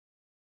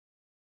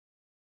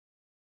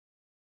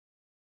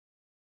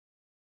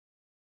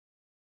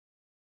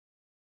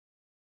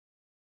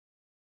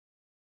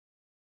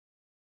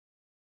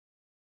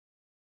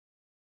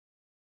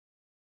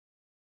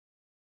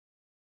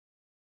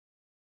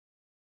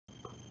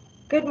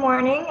Good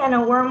morning and a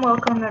warm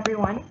welcome,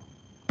 everyone.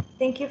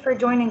 Thank you for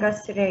joining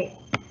us today.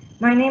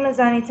 My name is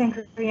Annie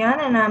Tankrian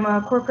and I'm a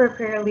corporate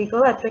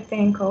paralegal at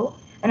Pickton & Co.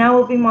 and I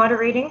will be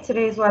moderating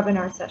today's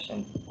webinar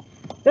session.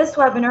 This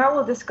webinar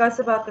will discuss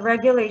about the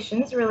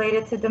regulations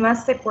related to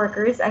domestic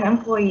workers and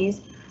employees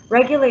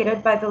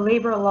regulated by the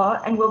labor law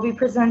and will be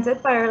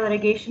presented by our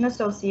litigation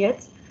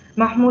associates,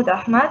 Mahmoud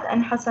Ahmad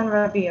and Hassan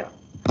Rabia.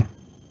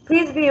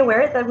 Please be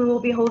aware that we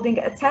will be holding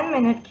a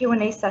 10-minute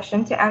Q&A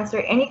session to answer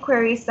any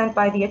queries sent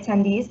by the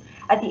attendees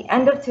at the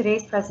end of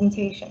today's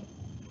presentation.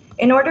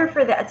 In order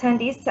for the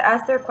attendees to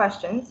ask their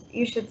questions,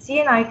 you should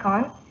see an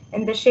icon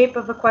in the shape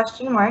of a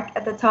question mark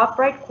at the top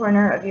right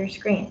corner of your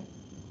screen.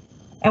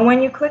 And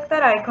when you click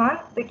that icon,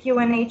 the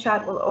Q&A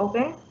chat will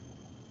open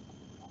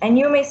and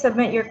you may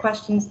submit your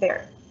questions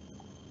there.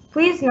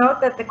 Please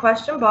note that the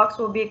question box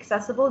will be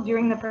accessible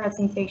during the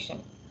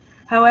presentation.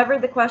 However,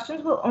 the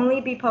questions will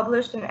only be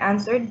published and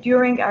answered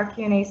during our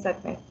Q&A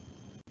segment.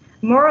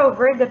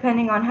 Moreover,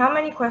 depending on how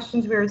many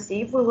questions we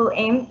receive, we will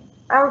aim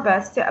our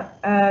best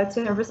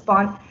to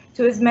respond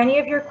to as many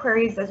of your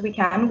queries as we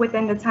can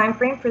within the time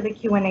frame for the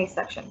Q&A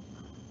section.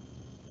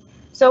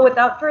 So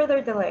without further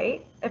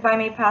delay, if I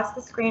may pass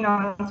the screen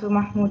on to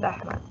Mahmoud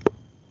Ahmad.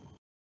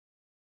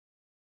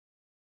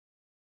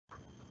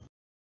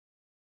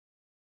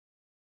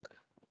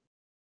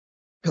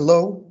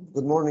 Hello,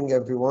 good morning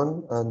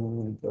everyone,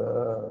 and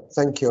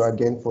thank you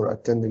again for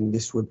attending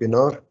this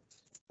webinar.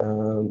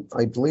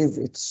 I believe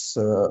it's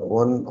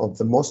one of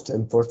the most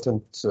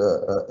important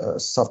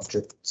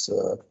subjects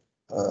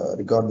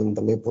regarding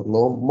the labor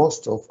law.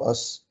 Most of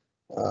us,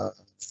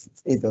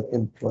 either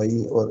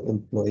employee or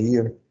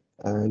employer,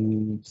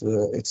 and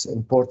it's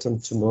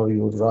important to know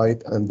your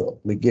right and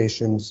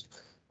obligations,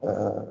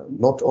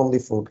 not only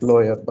for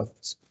lawyer,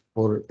 but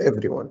for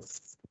everyone.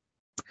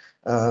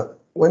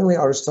 When we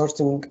are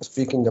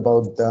speaking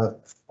about the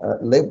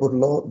labor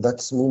law,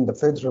 that's mean the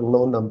federal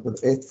law number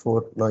 8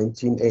 for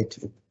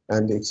 1980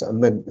 and its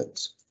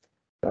amendments.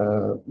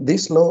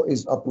 This law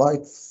is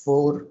applied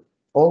for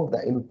all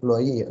the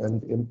employee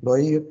and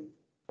employer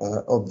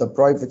of the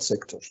private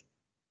sector.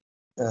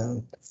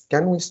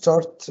 Can we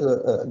start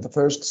the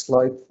first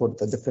slide for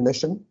the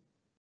definition?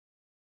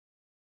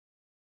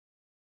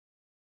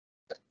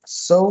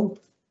 So,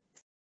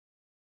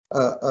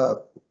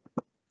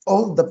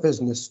 all the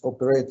business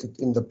operated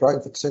in the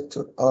private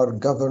sector are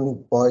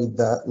governed by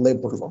the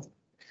labor law.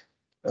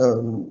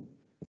 The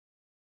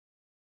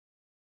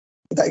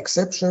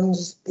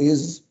exceptions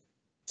is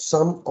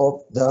some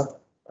of the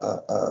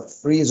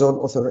free zone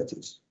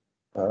authorities,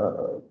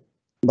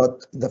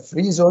 but the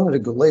free zone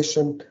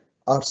regulation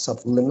are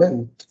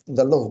supplement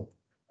the law,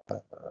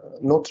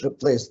 not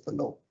replace the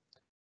law.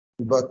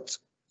 But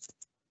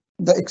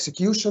the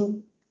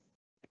execution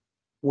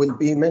will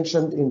be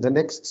mentioned in the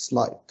next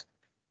slide.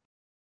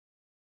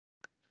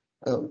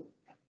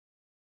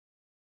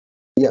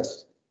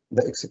 Yes,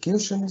 the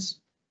executions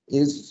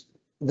is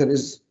there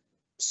is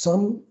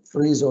some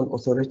free zone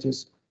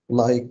authorities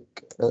like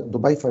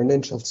Dubai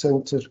Financial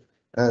Center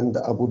and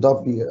Abu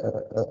Dhabi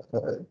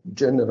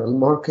General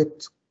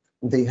Market.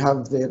 They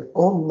have their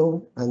own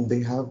law and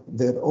they have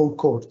their own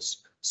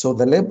courts. So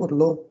the labor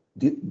law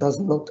does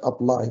not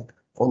apply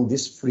on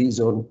these free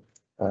zone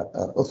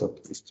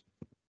authorities.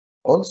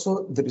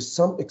 Also, there is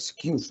some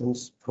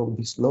executions from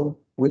this law,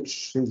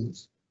 which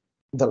is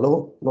the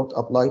law not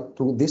applied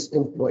to this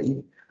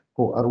employee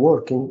who are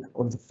working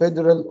on the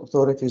federal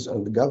authorities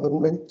and the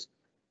government,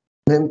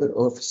 member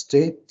of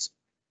state,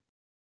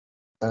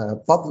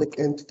 public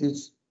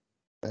entities,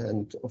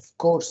 and of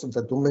course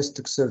the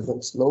domestic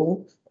servants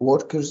law,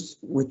 workers,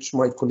 which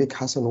my colleague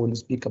Hassan will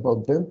speak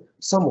about them,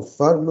 some of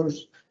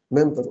farmers,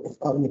 member of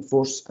armed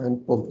force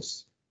and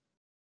police.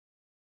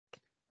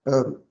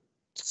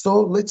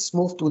 So let's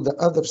move to the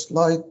other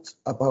slide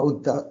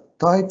about the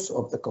types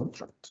of the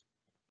contract.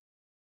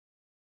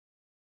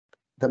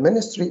 The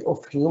Ministry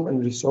of Human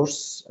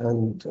Resource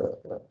and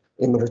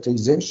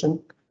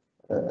Emiratisation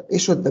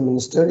issued the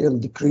Ministerial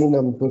Decree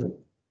number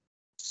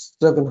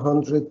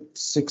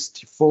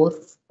 764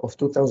 of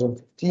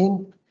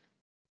 2015,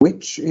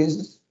 which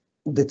is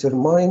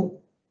determine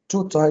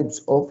two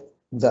types of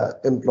the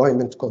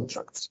employment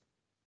contracts: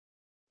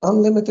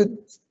 unlimited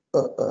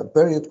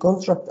period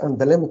contract and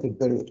the limited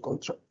period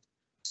contract.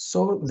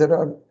 So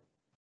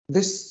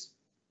these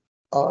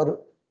are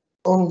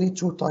only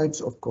two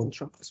types of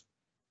contracts.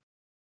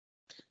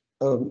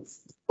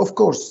 Of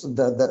course,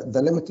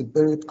 the limited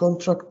period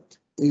contract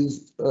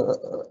is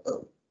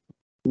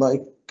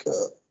like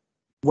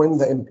when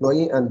the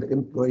employee and the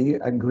employee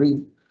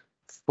agree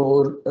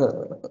for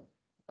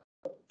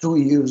 2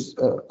 years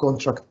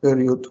contract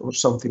period or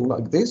something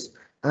like this,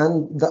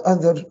 and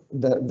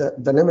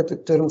the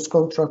limited terms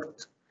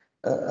contract,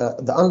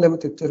 the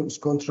unlimited terms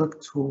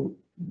contract, who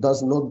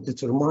does not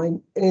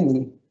determine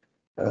any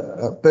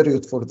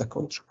period for the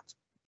contract.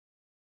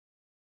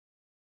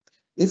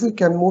 If we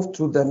can move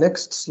to the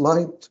next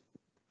slide,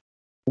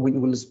 we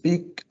will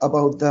speak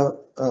about the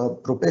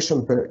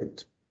probation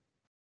period.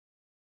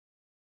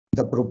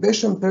 The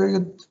probation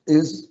period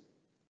is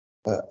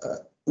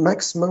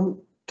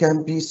maximum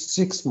can be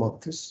 6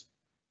 months.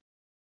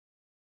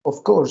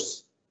 Of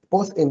course,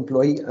 both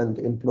employee and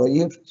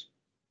employer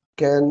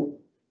can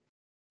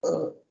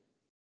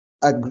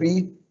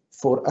agree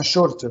for a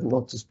shorter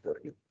notice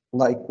period,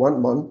 like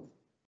 1 month,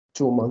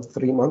 2 months,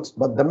 3 months,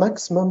 but the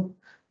maximum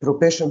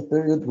probation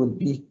period will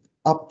be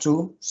up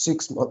to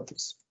 6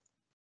 months.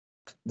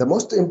 The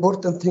most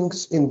important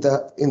things in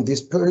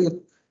this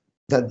period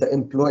that the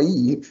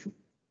employee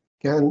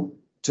can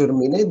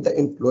terminate the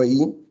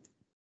employee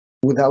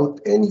without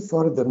any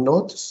further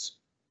notice,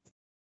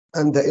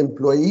 and the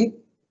employee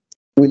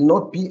will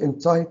not be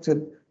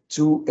entitled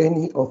to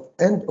any of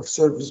end of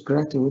service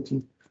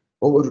gratuity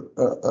or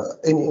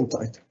any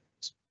entitlement.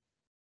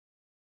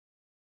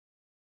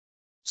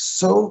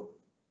 So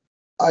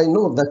I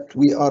know that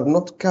we are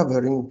not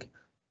covering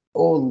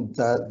all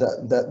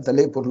the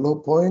labor law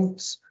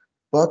points,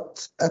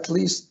 but at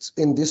least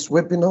in this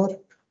webinar,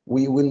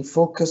 we will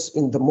focus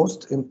in the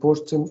most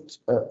important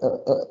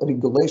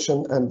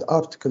regulation and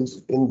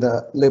articles in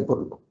the labor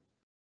law.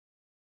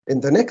 In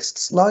the next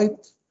slide,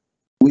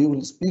 we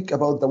will speak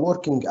about the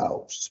working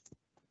hours.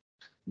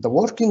 The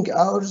working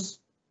hours,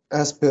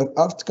 as per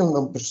article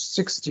number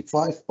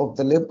 65 of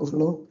the labor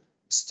law,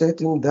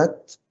 stating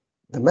that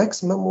the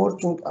maximum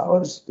working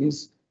hours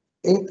is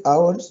 8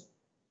 hours,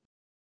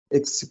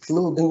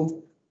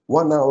 excluding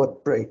 1 hour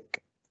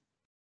break.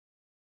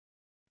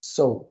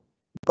 So,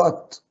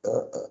 but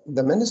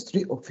the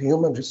Ministry of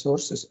Human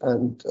Resources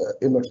and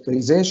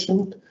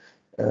Immortalization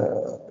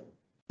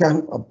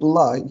can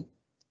apply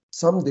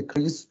some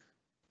decrees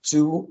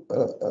to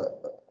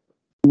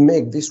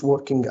make these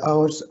working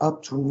hours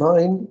up to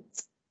 9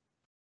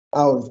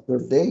 hours per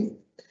day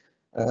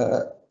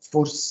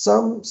for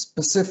some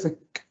specific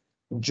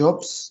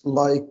jobs,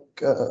 like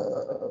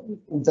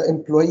the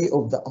employee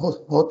of the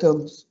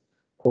hotels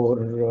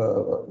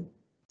or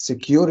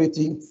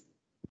security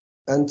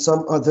and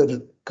some other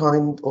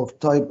kind of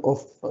type of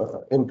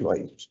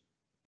employees.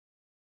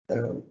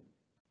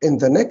 In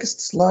the next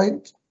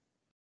slide,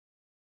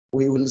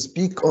 we will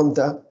speak on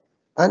the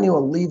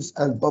annual leaves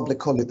and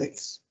public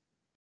holidays.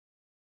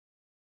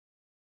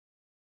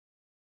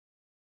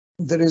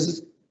 There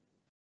is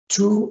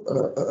two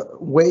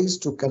ways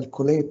to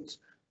calculate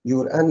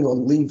your annual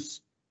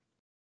leaves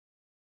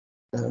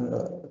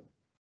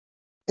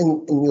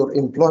in your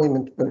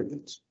employment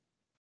periods.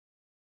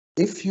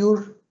 If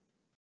you're,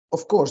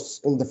 of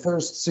course, in the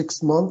first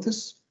 6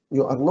 months,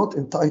 you are not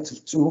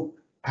entitled to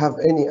have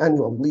any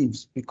annual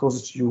leaves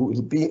because you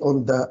will be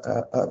on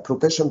the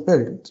probation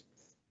period.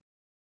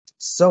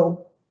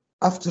 So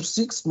after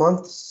 6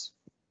 months,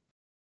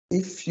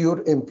 if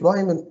your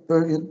employment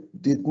period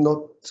did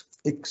not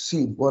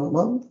exceed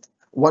 1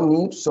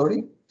 year,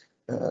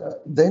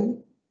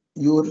 then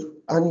your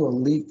annual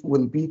leave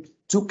will be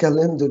 2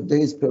 calendar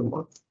days per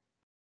month.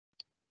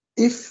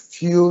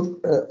 If your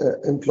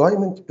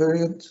employment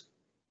period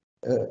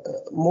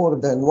more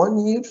than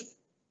 1 year,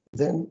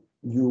 then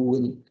you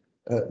will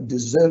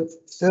deserve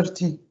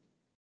 30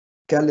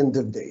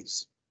 calendar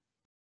days.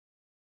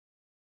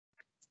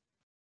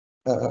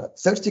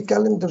 30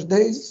 calendar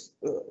days,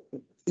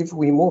 if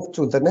we move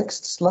to the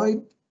next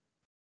slide,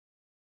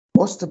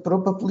 most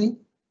probably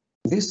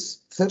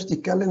this 30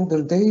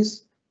 calendar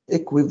days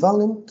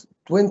equivalent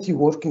 20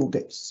 working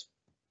days.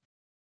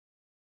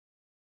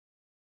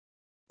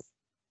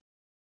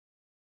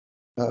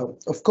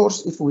 Of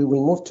course, if we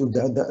will move to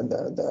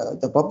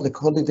the public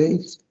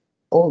holidays,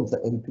 all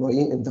the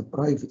employee in the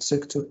private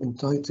sector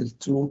entitled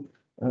to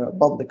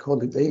public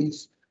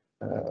holidays.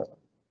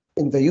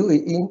 In the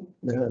UAE,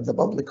 the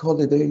public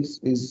holidays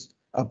is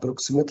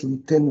approximately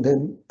 10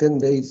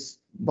 days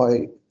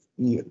per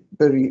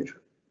year.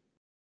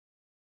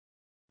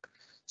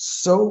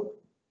 So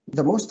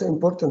the most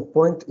important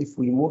point, if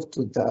we move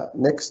to the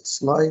next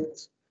slide,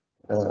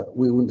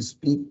 we will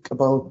speak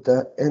about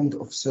the end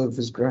of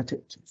service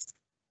gratuity.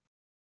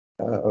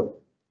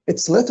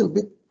 It's a little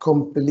bit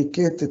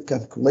complicated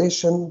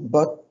calculation,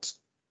 but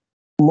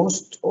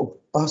most of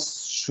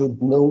us should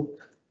know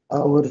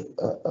our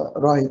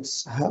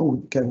rights, how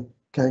we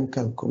can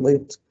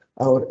calculate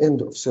our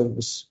end of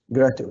service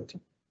gratuity.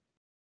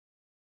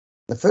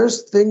 The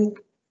first thing,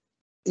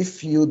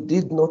 if you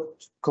did not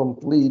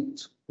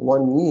complete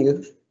 1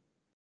 year,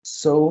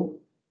 so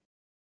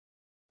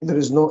there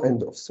is no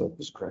end of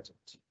service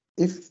gratuity.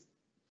 If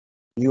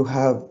you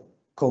have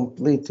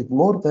completed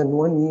more than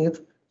 1 year,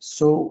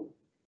 so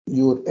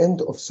your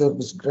end of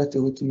service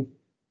gratuity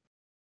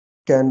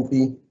can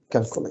be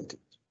calculated.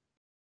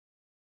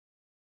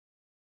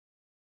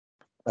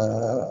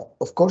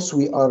 Of course,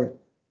 we are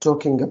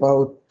talking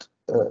about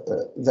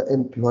the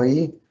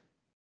employee,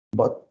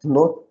 but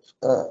not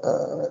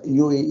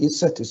UAE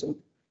citizen,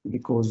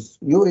 because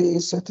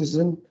UAE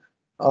citizen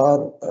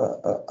are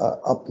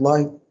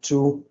applied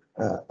to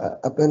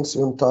a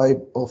pension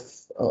type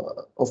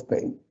of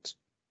payment.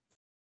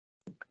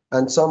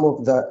 And some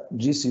of the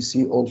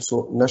GCC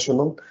also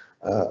national,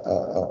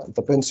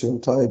 the pension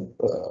type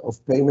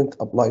of payment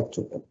applied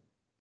to them.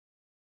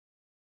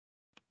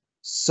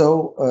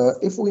 So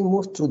if we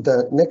move to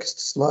the next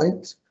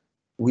slide,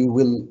 we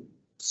will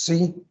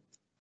see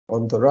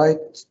on the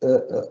right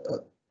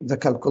the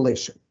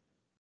calculation.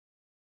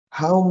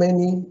 How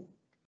many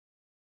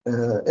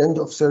end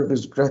of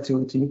service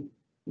gratuity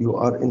you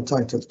are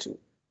entitled to.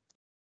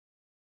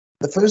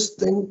 The first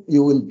thing,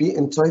 you will be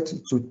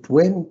entitled to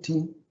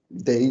 20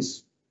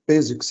 days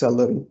basic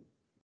salary.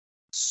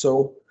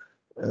 So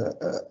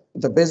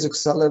the basic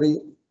salary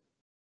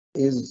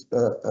is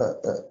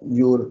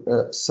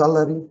your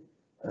salary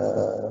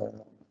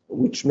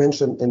which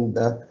mentioned in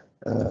the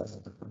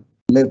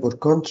labor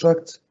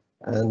contract,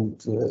 and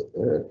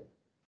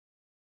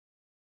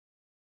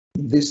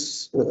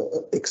this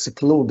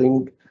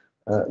excluding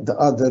the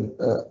other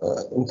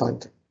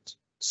entitlement.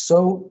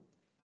 So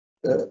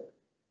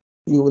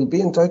you will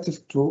be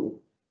entitled to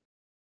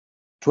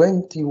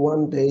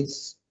 21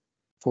 days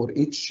for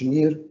each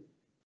year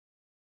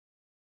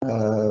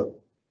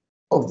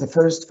of the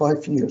first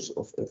 5 years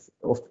of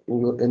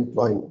your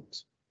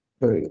employment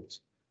period,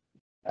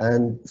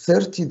 and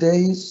 30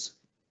 days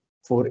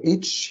for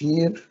each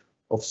year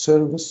of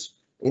service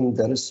in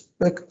the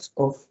respect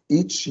of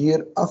each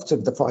year after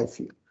the 5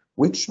 years,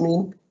 which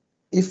means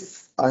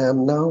if I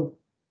am now,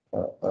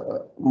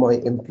 my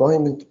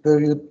employment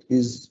period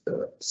is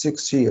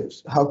 6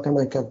 years, how can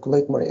I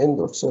calculate my end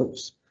of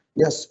service?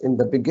 Yes, in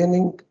the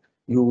beginning,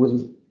 you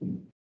will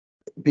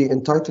be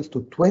entitled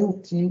to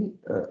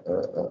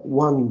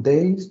 21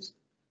 days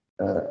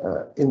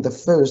in the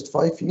first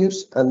 5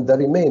 years, and the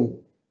remaining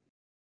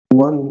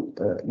 1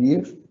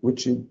 year,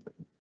 which is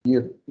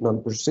year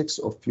number 6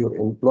 of your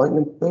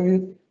employment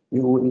period,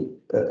 you will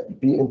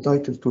be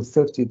entitled to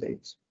 30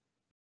 days.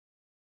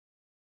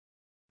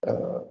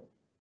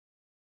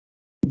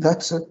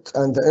 That's it,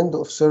 and the end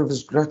of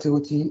service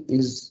gratuity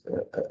is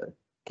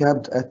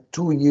capped at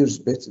 2 years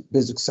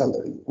basic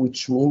salary,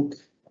 which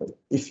means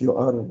if you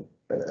are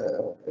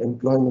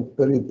employment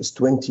period is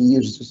 20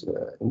 years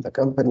in the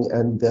company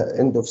and the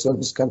end of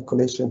service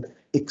calculation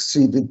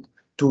exceeded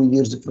 2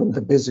 years from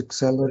the basic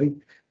salary,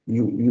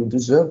 you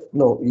deserve,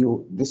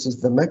 this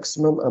is the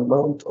maximum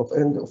amount of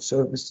end of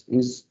service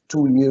is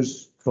 2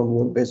 years from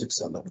your basic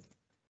salary.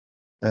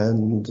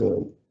 And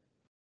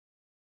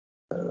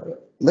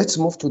let's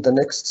move to the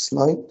next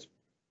slide.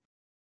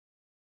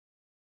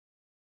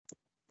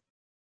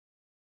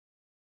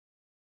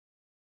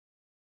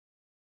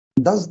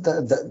 Does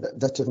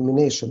the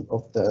termination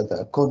of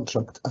the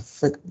contract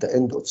affect the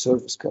end of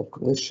service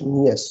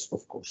calculation? Yes,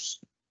 of course.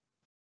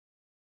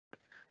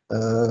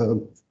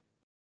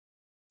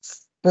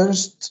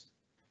 First,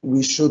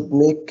 we should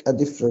make a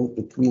difference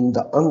between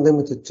the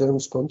unlimited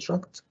terms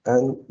contract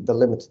and the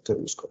limited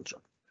terms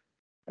contract.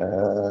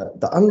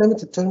 The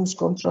unlimited terms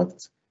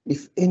contract,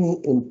 if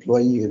any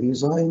employee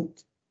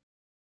resigned,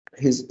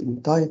 his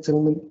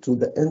entitlement to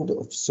the end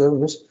of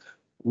service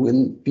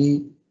will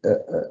be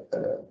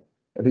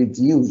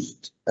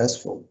reduced as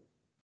follows.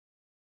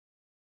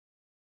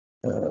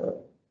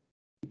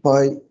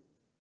 By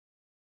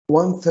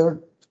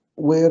 1/3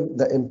 where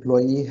the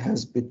employee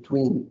has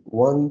between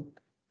 1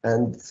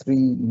 and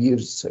 3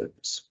 years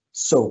service.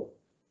 So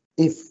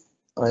if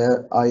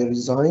I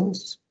resign,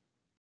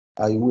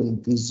 I will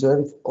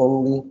deserve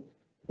only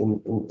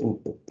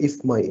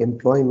if my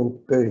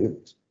employment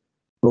period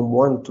from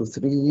 1 to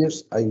 3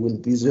 years, I will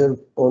deserve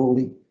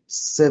only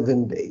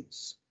 7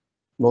 days,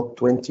 not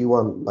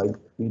 21 like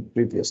we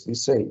previously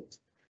said.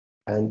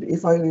 And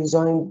if I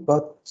resign,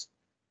 but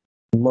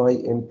my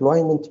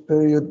employment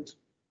period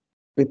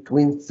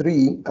between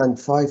 3 and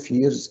 5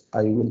 years,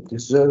 I will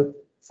deserve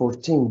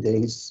 14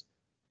 days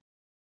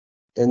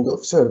end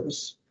of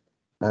service.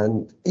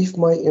 And if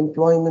my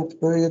employment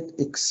period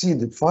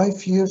exceeded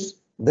 5 years,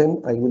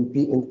 then I will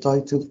be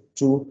entitled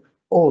to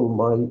all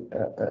my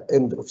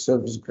end of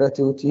service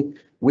gratuity,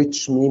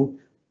 which means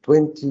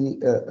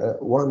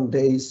 21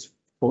 days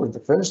for the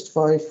first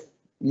 5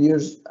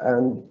 years,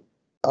 and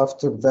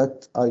after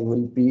that I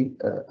will be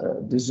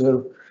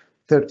deserve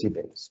 30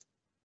 days.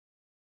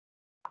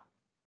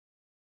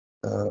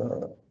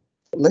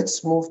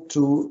 Let's move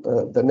to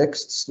the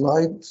next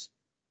slide.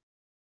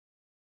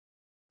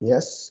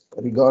 Yes,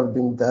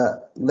 regarding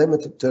the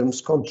limited terms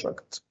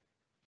contract.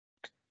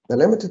 The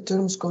limited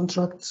terms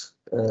contract,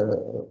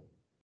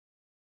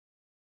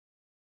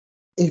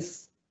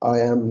 if I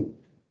am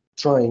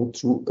trying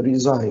to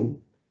resign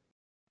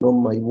from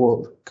my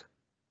work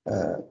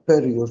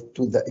prior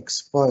to the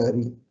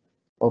expiry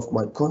of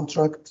my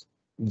contract,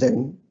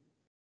 then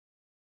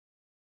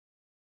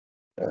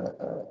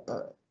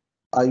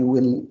I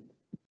will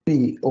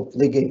be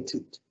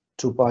obligated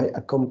to buy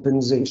a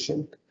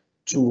compensation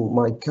to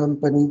my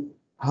company,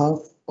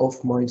 half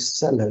of my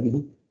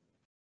salary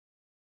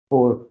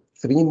for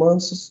 3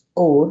 months,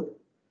 or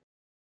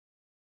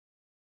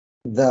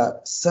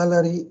the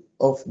salary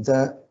of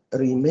the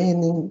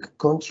remaining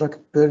contract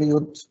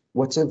period,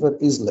 whatever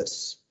is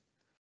less.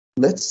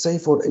 Let's say,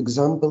 for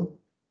example,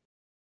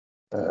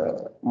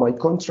 my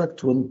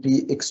contract will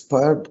be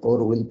expired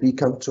or will be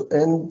come to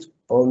end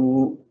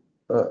on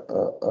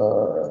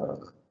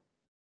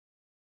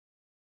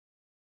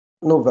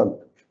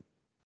November,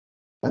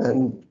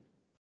 and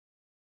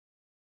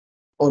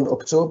on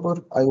October,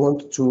 I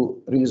want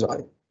to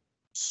resign.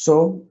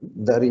 So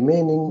the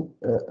remaining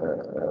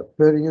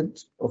period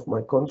of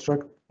my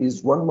contract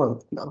is 1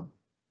 month now.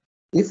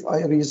 If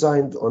I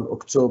resigned on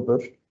October,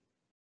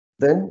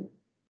 then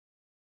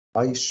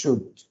I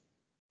should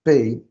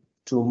pay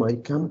to my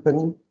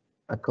company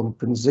a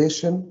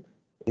compensation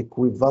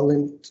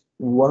equivalent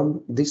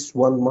this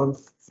 1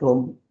 month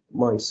from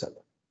my salary.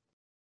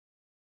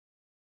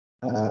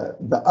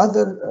 The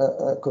other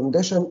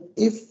condition,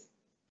 if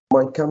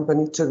my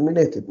company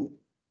terminated me,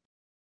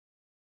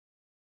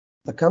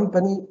 the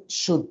company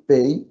should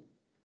pay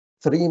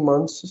 3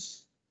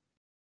 months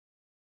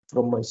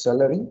from my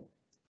salary,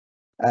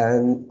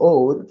 and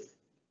or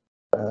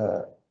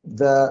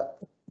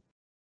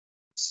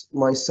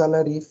my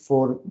salary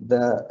for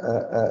the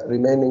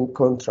remaining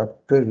contract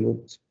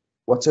period,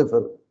 whatever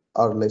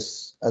are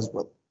less as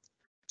well.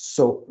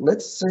 So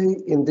let's say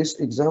in this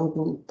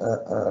example,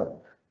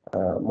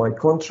 my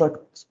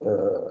contract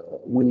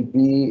will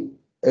be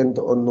end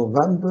on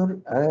November,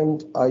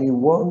 and I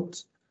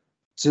want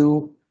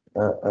to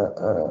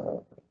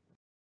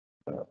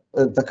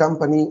the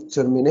company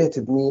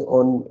terminated me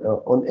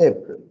on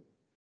April.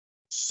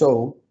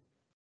 So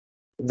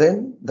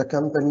then the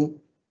company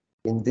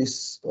in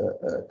this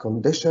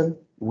condition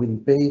will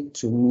pay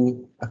to me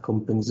a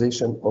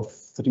compensation of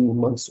 3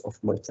 months of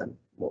my time,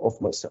 of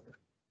my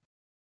salary.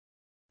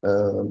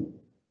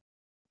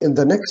 In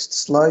the next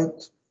slide,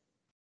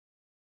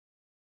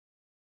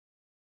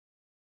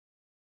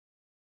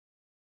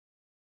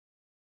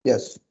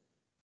 yes.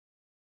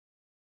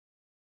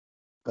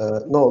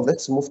 No,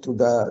 let's move to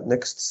the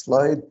next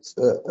slide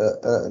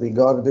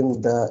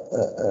regarding the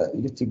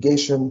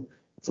litigation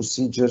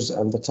procedures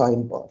and the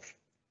time bar.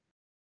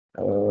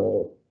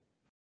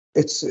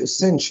 It's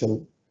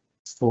essential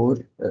for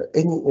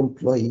any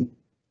employee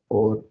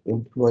or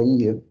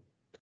employer,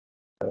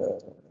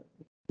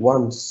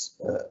 once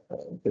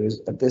there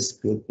is a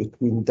dispute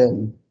between them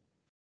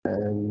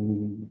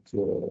and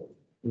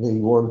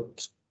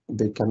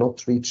they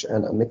cannot reach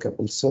an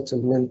amicable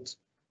settlement,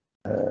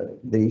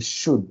 they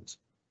should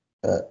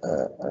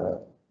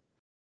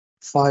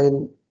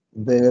file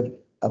their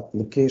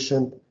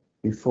application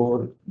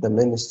before the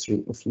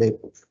Ministry of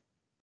Labor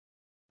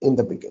in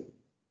the beginning.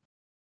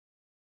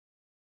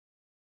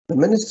 The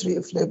Ministry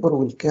of Labor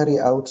will carry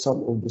out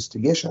some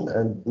investigation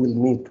and will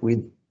meet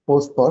with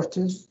both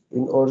parties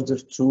in order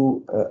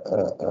to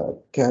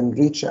can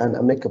reach an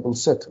amicable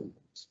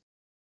settlement.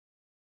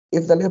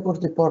 If the Labor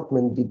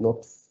Department did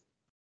not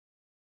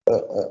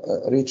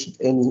reach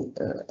any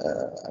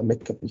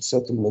amicable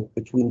settlement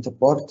between the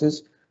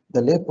parties,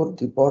 the Labor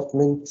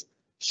Department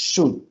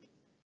should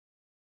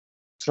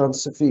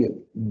transfer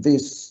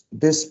this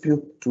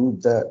dispute to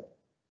the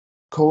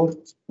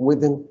court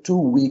within 2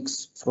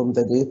 weeks from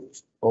the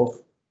date of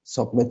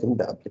submitting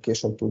the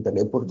application to the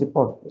Labor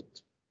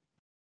Department.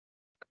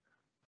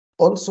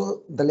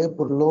 Also, the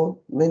labor law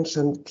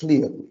mentioned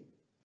clearly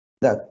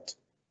that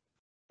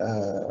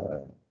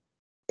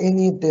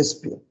any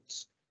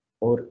disputes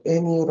or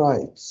any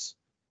rights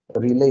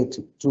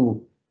related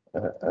to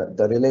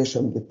the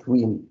relation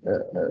between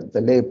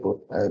the labor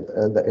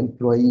and the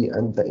employee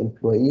and the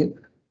employer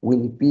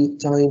will be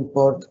time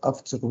barred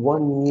after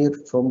 1 year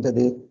from the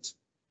date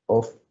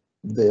of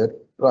their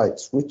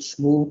rights, which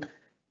means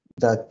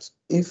that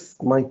if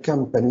my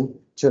company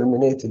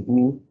terminated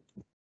me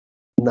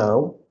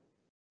now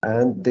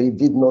and they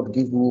did not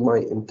give me my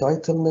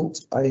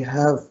entitlement, I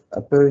have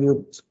a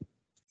period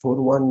for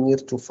 1 year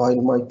to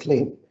file my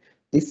claim.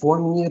 If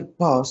 1 year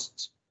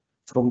passed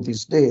from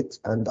this date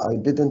and I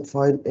didn't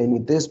file any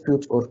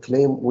dispute or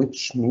claim,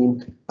 which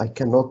means I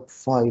cannot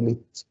file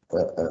it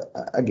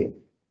again,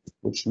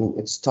 which means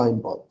it's time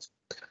bound.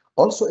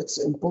 Also, it's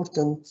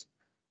important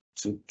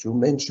to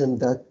mention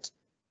that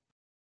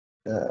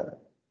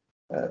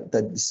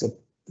that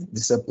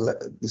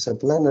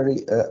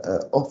disciplinary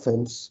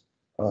offense,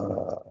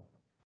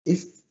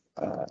 if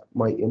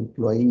my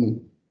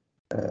employee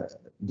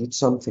did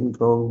something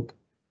wrong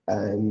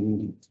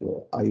and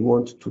I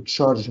want to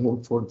charge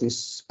him for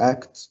this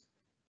act,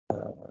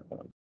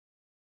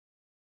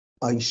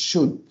 I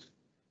should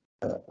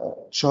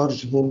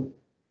charge him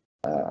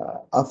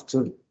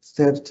after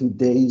 30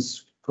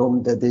 days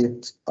from the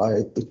date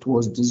it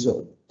was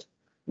deserved,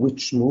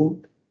 which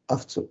means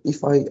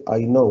if I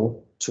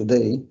know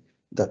today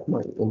that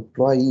my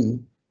employee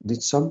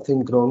did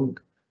something wrong,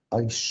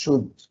 I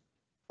should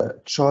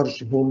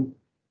charge him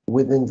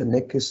within the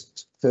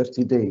next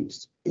 30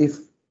 days. If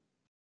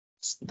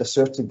the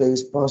 30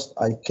 days passed,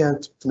 I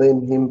can't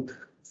blame him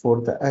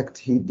for the act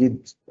he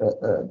did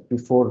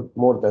before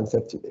more than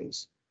 30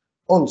 days.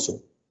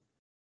 Also,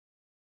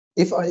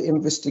 if I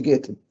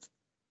investigated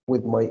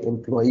with my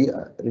employee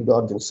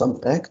regarding some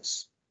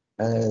acts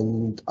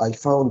and I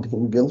found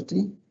him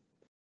guilty,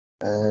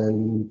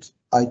 and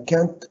I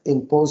can't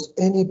impose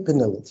any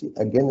penalty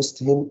against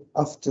him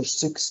after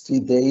 60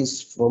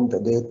 days from the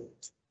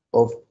date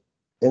of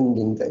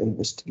ending the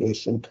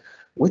investigation,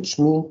 which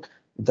means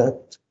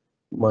that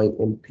my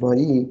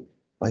employee,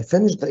 I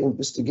finished the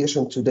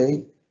investigation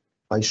today,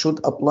 I should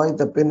apply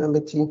the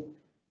penalty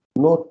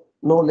no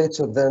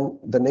later than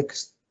the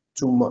next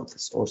 2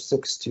 months or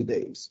 60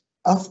 days.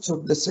 After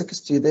the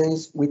 60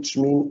 days, which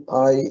mean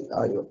I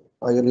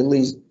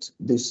released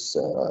this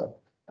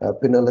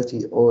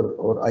penalty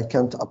or I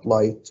can't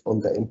apply it on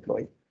the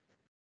employee.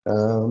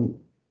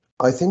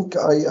 I think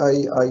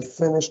I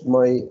finished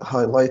my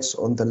highlights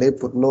on the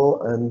labor law,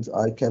 and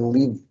I can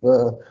leave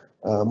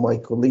my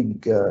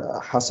colleague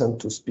Hassan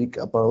to speak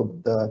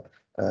about the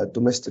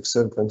domestic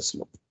servants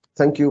law.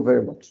 Thank you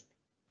very much.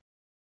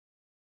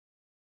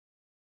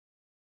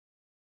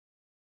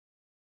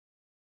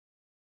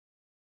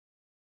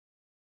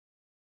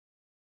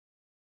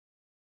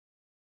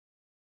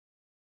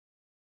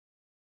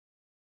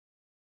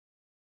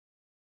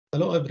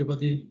 Hello,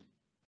 everybody.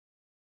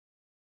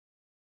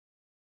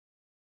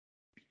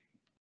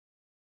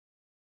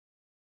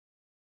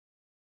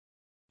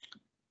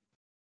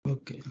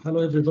 Okay,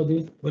 hello,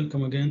 everybody.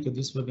 Welcome again to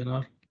this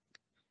webinar.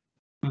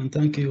 And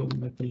thank you,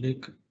 my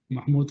colleague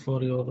Mahmoud,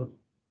 for your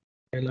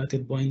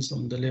highlighted points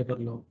on the labor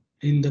law.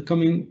 In the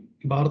coming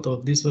part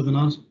of this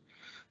webinar,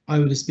 I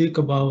will speak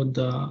about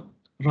the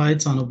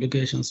rights and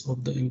obligations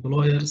of the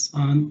employers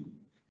and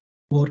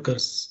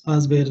workers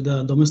as per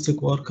the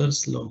Domestic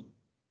Workers Law.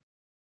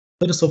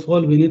 First of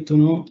all, we need to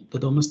know the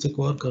Domestic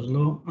Worker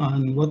Law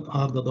and what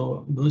are the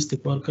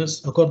domestic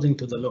workers according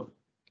to the law.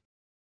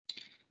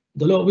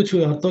 The law which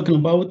we are talking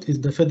about is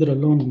the Federal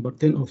Law No.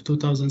 10 of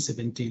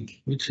 2017,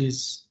 which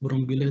is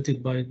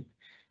promulgated by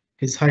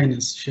His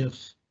Highness Sheikh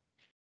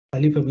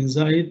Khalifa bin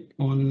Zayed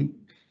on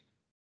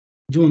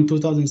June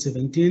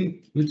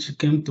 2017, which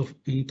came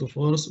into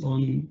force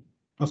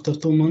after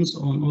 2 months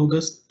on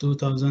August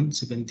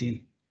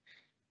 2017.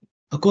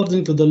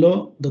 According to the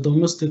law, the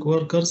domestic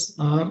workers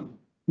are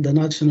the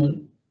national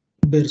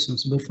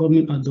persons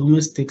performing a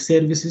domestic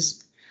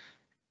services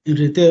in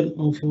return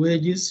of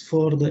wages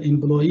for the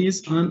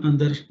employees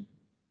and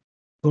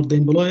for the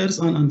employers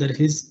and under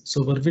his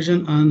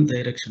supervision and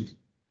direction.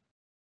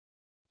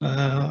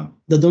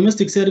 The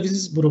domestic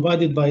services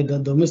provided by the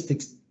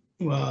domestic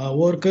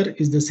worker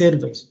is the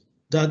service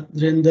that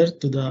rendered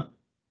to the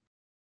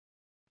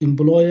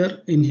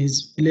employer in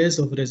his place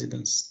of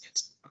residence.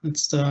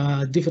 It's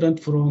different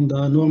from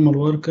the normal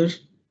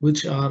workers,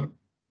 which are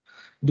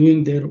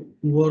doing their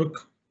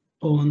work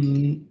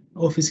on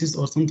offices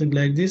or something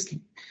like this.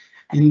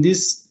 In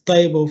this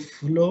type of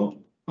law,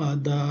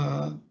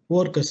 the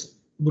workers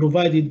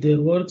provided their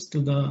works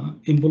to the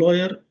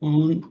employer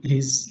on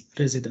his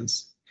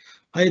residence,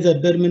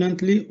 either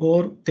permanently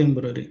or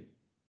temporary.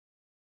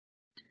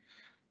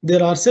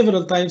 There are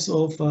several types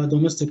of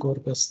domestic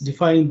workers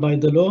defined by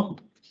the law.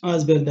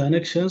 As per the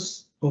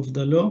annexes of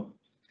the law,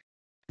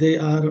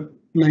 there are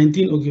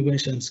 19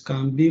 occupations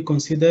can be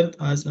considered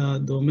as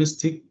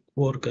domestic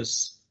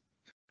workers.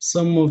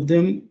 Some of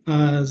them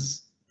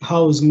as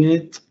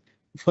housemaid,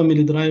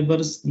 family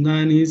drivers,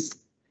 nannies,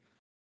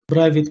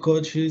 private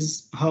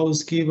coaches,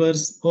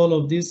 housekeepers, all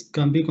of these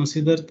can be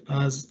considered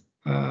as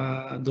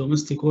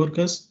domestic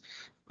workers,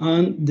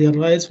 and their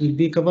rights will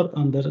be covered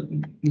under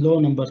Law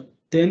No.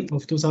 10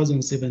 of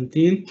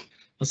 2017,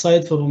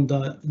 aside from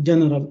the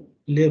General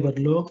Labor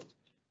Law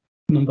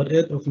No.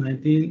 8 of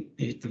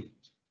 1980.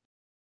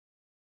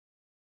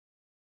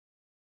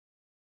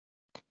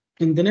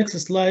 In the next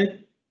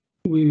slide,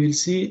 we will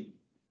see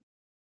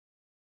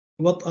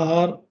what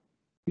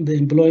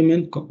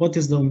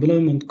is the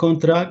employment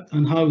contract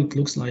and how it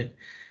looks like.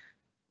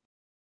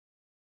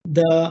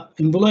 The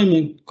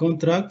employment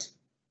contract,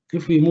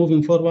 if we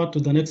moving forward to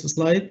the next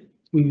slide,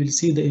 we will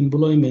see the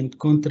employment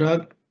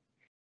contract.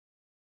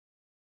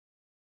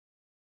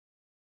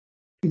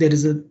 There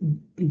is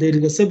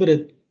a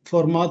separate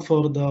format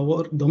for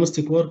the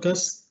domestic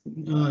workers,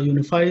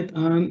 unified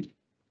and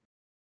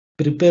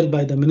prepared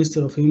by the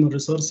Minister of Human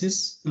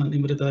Resources and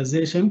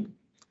Immunization,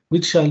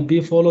 which shall be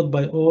followed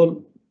by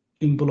all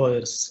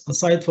employers.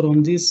 Aside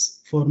from this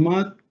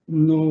format,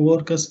 no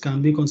workers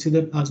can be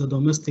considered as a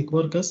domestic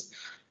workers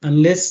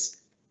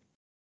unless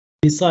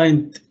they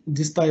signed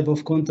this type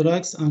of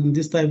contracts, and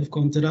this type of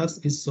contracts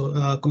is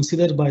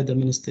considered by the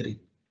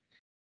ministry.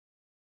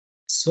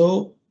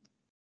 So,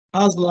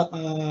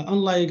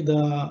 unlike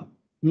the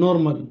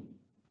normal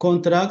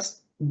contracts,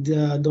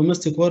 the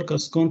domestic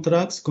workers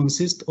contracts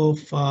consist of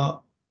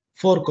 4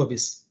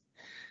 copies.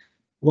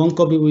 1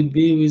 copy will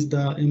be with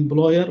the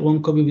employer,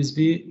 1 copy will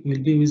be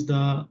with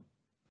the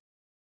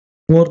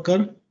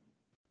worker,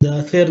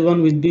 the third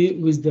one will be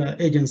with the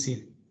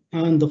agency,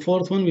 and the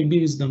fourth one will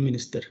be with the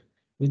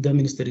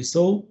ministry.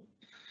 So,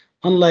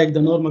 unlike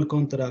the normal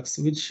contracts,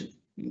 which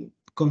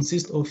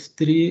consist of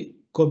 3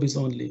 copies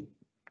only,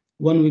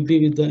 1 will be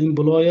with the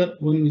employer,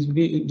 1 will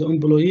be with the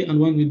employee, and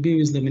 1 will be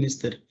with the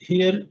minister.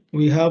 Here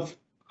we have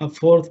a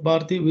 4th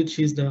party, which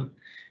is the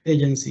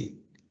agency.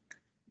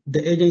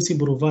 The agency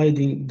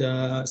providing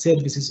the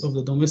services of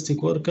the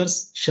domestic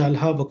workers shall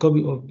have a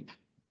copy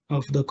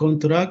of the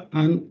contract,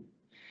 and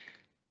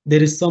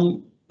there is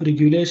some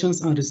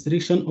regulations and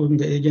restriction on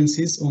the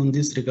agencies on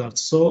this regard.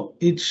 So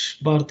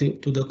each party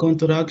to the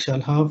contract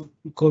shall have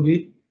a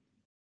copy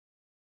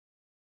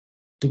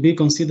to be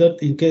considered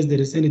in case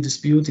there is any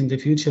dispute in the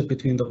future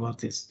between the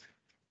parties.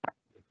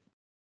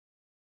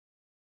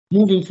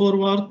 Moving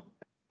forward,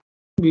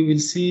 we will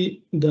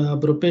see the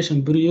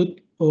probation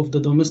period of the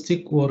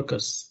domestic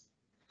workers.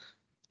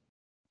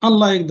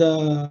 Unlike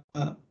the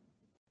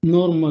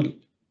normal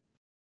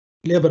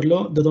labor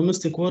law, the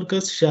domestic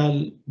workers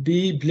shall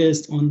be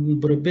placed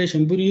on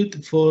probation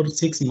period for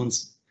 6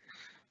 months.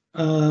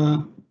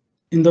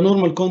 In the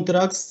normal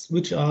contracts,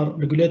 which are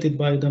regulated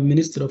by the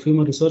Ministry of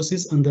Human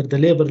Resources under the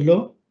labor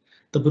law,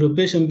 the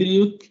probation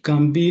period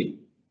can be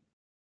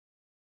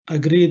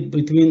agreed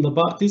between the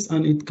parties,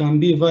 and it can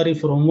be vary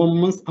from 1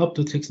 month up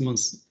to 6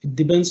 months. It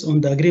depends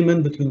on the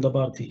agreement between the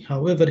party.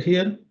 However,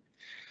 here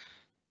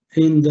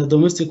in the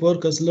domestic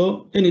workers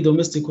law, any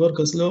domestic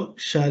workers law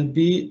shall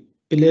be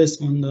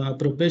placed on the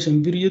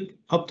probation period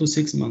up to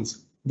 6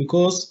 months,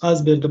 because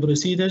as per the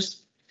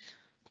procedures,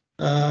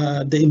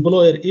 the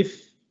employer,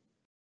 if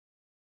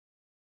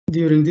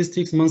during these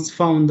 6 months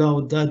found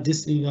out that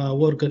this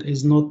worker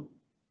is not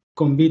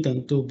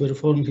competent to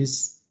perform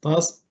his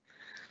task,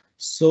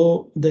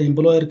 so the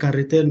employer can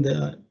return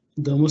the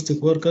domestic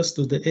workers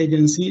to the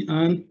agency,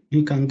 and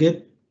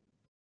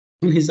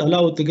he's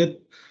allowed to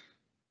get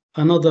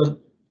another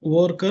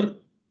worker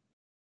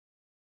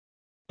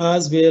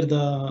as per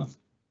the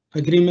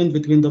agreement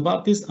between the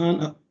parties,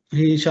 and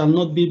he shall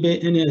not be pay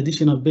any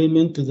additional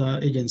payment to the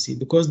agency,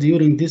 because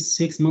during these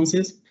 6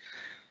 months,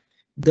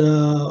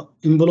 the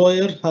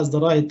employer has the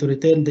right to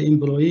return the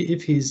employee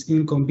if he is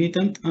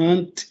incompetent,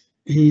 and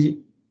he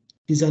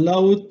is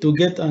allowed to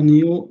get a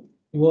new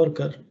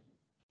worker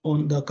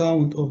on the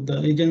account of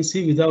the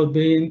agency without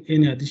paying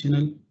any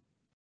additional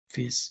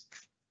fees.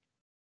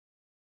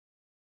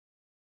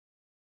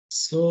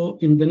 So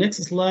in the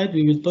next slide,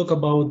 we will talk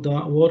about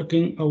the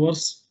working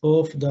hours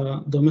of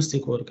the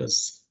domestic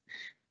workers.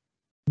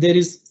 There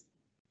is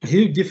a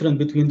huge difference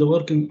between the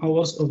working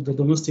hours of the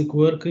domestic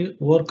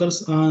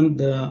workers and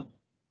the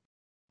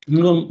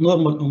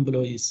normal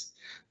employees.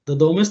 The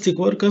domestic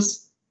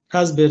workers,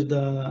 as per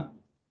the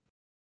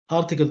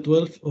Article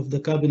 12 of the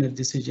Cabinet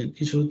Decision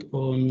issued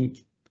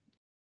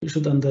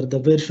under the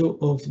virtue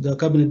of the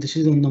Cabinet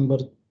Decision number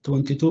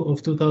 22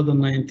 of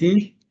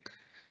 2019,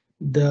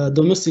 the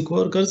domestic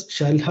workers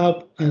shall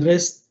have a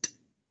rest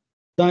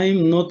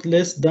time not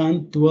less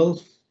than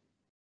 12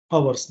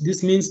 hours.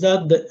 This means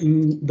that the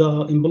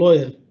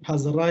employer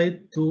has the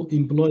right to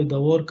employ the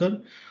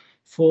worker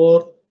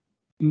for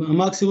a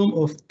maximum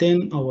of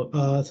 10 hours,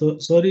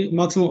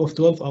 maximum of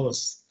 12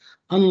 hours.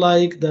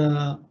 Unlike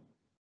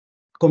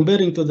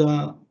comparing to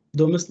the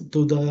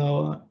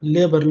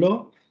labor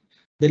law,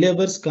 the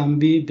laborers can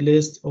be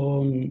placed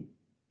on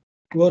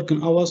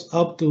working hours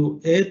up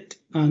to 8,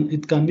 and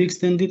it can be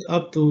extended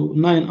up to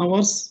 9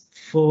 hours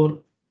for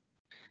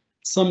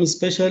some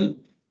special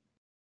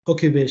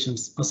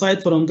occupations.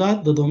 Aside from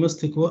that, the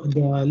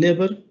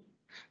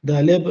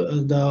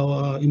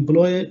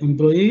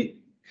employee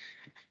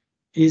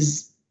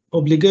is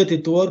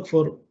obligated to work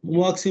for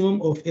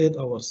maximum of 8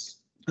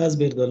 hours as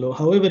per the law.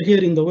 However,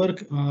 here in the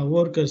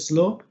workers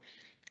law,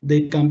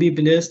 they can be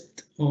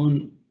placed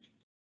on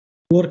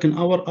working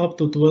hour up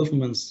to 12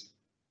 months.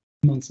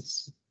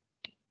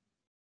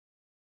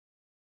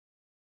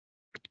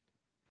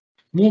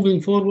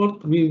 Moving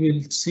forward, we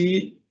will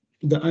see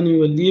the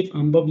annual leave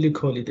and public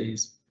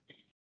holidays.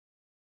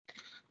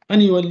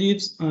 Annual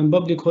leaves and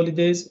public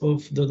holidays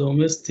of the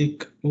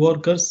domestic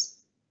workers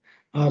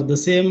are the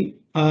same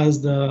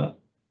as the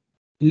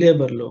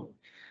labor law.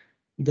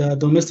 The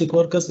domestic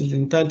workers is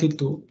entitled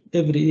to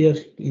every year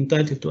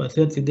entitled to a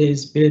 30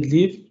 days paid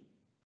leave.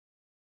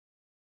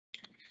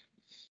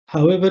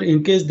 However,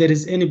 in case there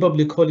is any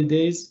public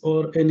holidays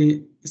or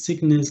any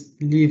sickness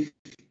leave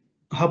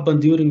happen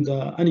during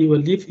the annual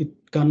leave, it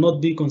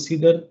cannot be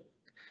considered.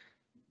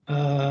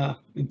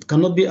 It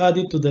cannot be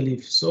added to the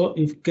leave. So,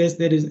 in case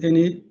there is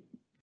any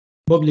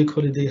public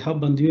holiday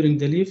happen during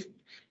the leave,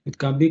 it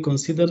can be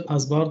considered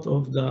as part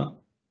of the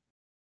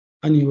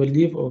annual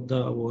leave of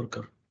the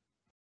worker.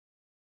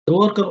 The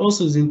worker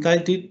also is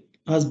entitled,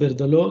 as per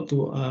the law,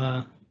 to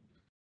a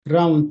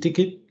round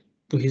ticket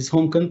to his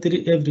home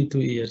country every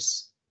 2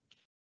 years.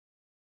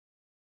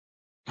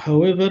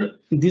 However,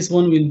 this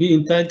one will be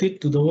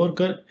entitled to the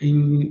worker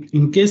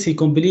in case he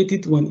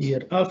completed 1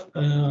 year,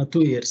 after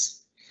 2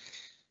 years.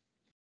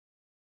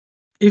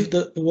 If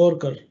the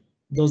worker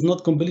does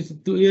not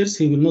complete 2 years,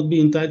 he will not be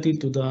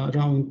entitled to the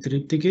round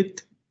trip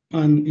ticket.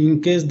 And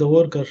in case the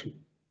worker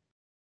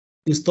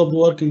stop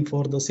working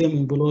for the same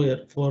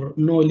employer for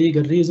no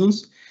legal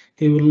reasons,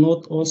 he will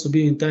not also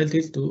be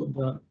entitled to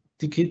the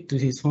ticket to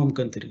his home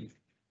country.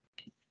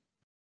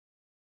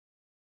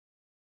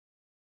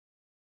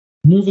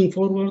 Moving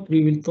forward,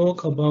 we will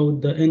talk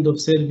about the end of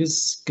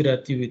service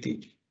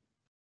gratuity.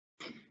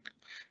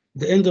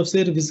 The end of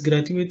service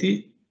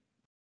gratuity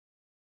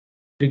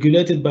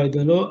regulated by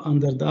the law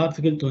under the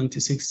Article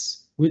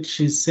 26, which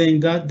is saying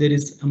that there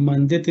is a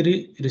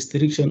mandatory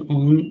restriction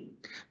on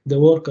the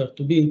worker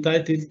to be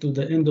entitled to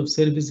the end of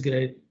service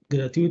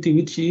gratuity,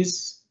 which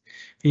is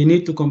he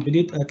need to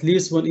complete at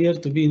least 1 year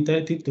to be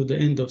entitled to the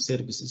end of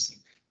services.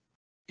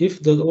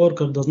 If the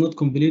worker does not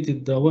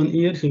complete the 1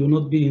 year, he will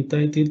not be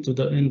entitled to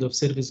the end of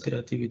service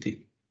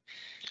gratuity.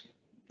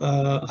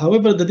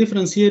 However, the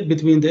difference here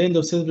between the end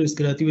of service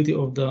gratuity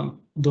of the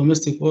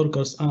domestic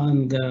workers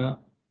and the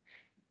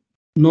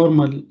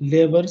normal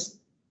laborers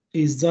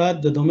is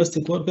that the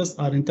domestic workers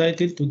are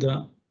entitled to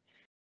the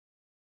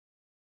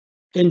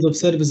end of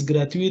service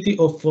gratuity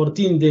of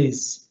 14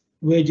 days,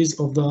 wages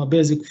of the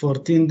basic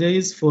 14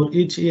 days for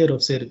each year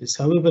of service.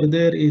 However,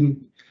 there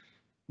in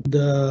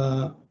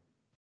the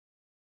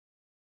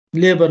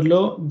labor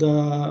law,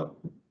 the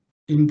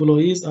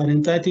employees are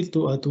entitled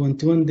to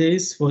 21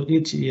 days for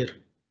each year.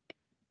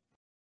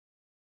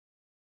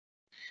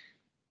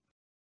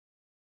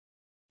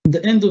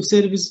 The end of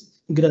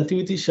service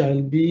gratuity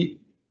shall be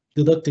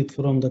deducted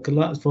from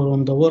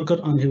the worker,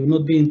 and he will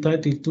not be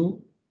entitled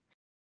to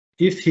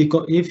if he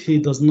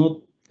does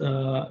not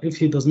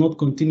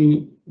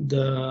continue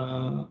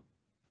the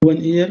 1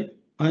 year,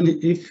 and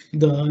if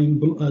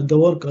the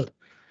worker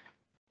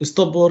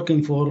stop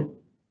working for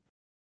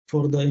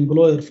the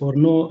employer for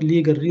no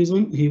legal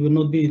reason, he will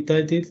not be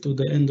entitled to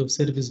the end of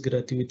service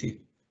gratuity.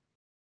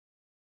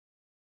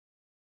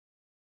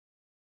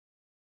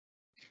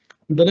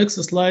 In the next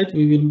slide,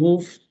 we will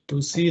move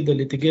to see the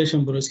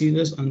litigation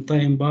procedures and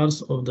time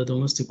bars of the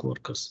domestic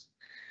workers.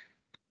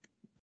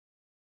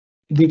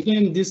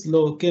 Before this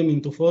law came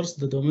into force,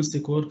 the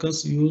domestic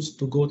workers used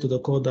to go to the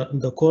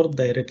court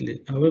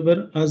directly.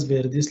 However, as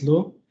per this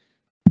law,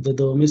 the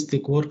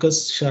domestic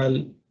workers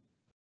shall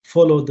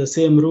follow the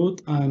same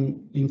route,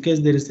 and in case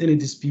there is any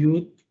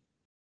dispute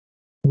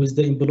with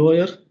the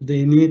employer,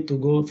 they need to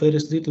go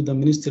firstly to the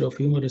Ministry of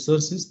Human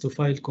Resources to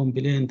file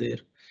complaint there.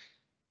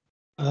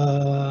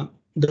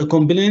 The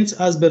complaints,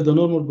 as per the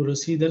normal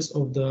procedures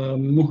of the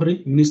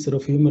MUHRI, Minister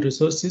of Human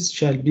Resources,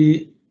 shall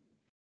be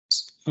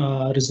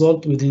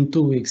resolved within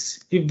 2 weeks.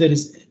 If there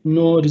is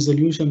no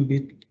resolution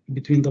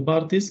between the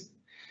parties,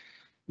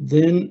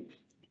 then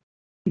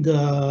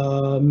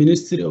the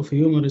Ministry of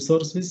Human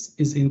Resources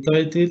is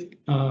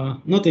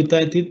not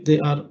entitled, they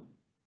are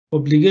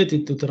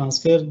obligated to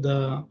transfer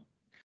the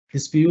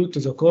dispute to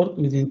the court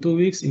within 2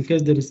 weeks in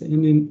case there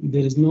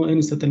is no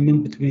any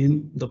settlement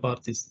between the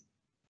parties.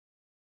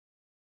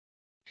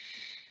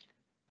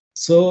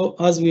 So,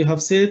 as we have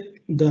said,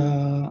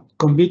 the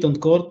competent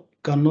court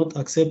cannot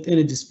accept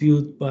any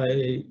dispute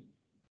by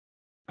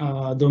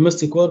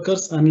domestic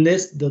workers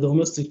unless the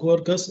domestic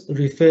workers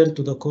refer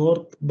to the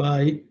court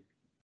by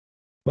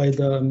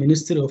the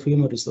Ministry of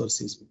Human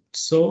Resources.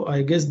 So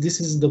I guess this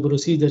is the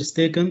procedures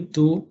taken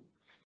to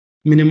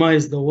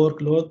minimize the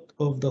workload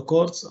of the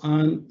courts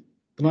and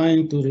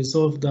trying to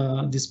resolve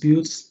the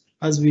disputes,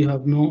 as we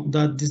have known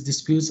that these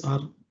disputes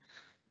are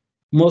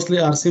mostly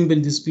simple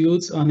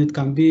disputes and it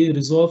can be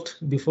resolved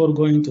before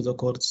going to the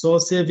court. So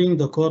saving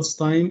the court's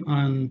time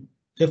and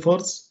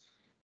efforts,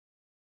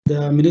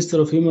 the Minister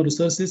of Human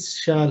Resources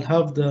shall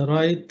have the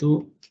right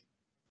to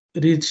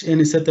reach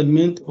any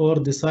settlement or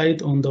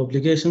decide on the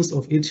obligations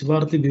of each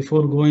party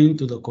before going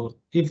to the court.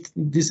 If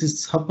this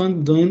is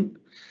happened, then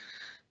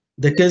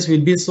the case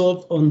will be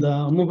solved on the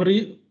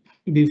MUHRI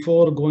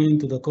before going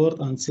to the court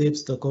and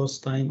saves the court's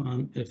time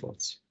and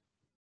efforts.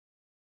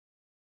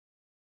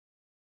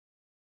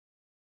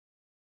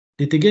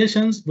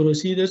 Litigations,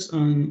 procedures,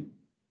 and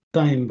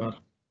time bar.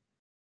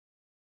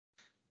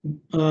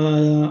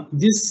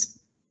 This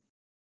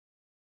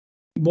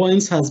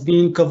points has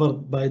been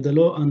covered by the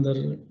law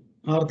under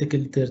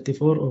Article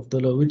 34 of the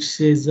law, which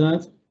says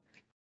that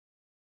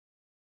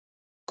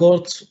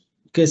court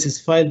cases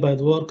filed by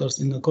the workers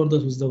in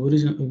accordance with the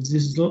provision of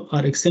this law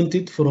are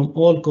exempted from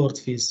all court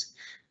fees.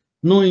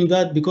 Knowing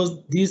that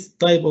because these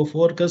type of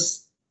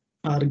workers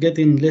are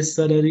getting less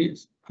salary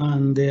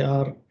and they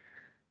are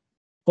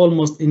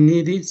almost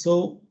needy,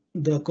 so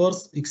the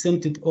courts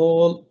exempted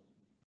all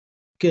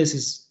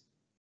cases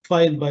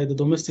filed by the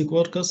domestic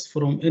workers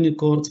from any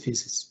court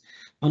fees.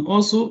 And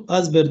also,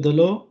 as per the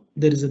law,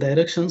 there is a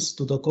directions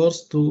to the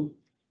courts to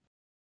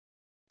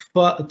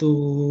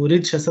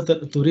reach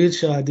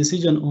a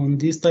decision on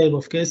this type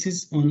of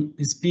cases on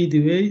a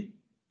speedy way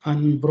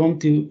and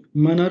prompt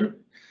manner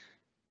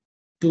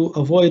to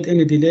avoid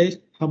any delay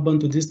happen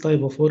to this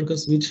type of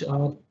workers, which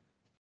are,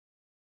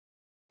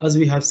 as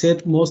we have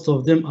said, most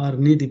of them are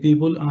needy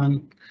people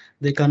and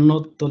they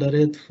cannot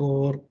tolerate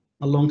for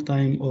a long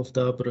time of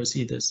the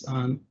procedures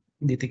and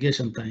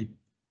litigation time.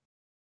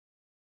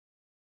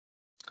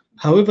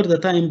 However, the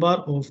time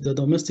bar of the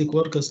domestic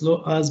workers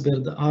law, as per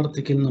the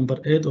article number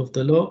 8 of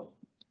the law,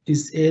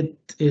 is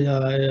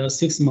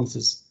 6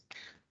 months.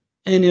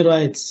 Any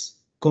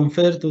rights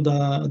conferred to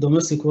the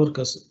domestic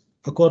workers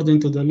according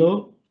to the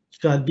law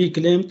shall be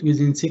claimed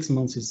within 6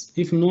 months.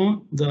 If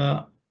no,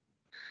 the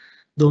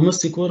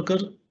domestic worker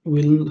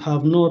will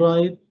have no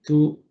right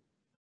to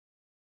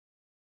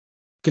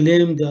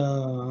claim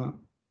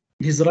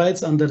his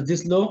rights under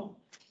this law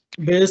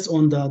based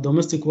on the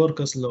domestic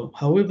workers law.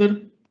 However,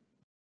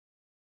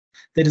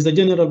 there is a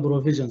general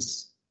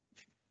provisions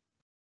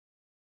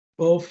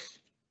of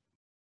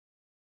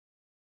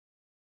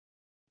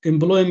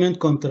employment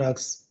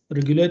contracts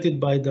regulated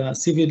by the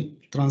Civil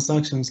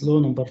Transactions Law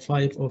No.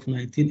 5 of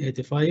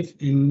 1985,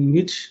 in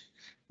which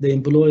the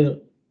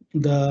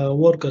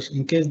worker,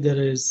 in case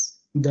there is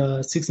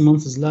the 6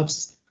 months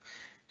lapse,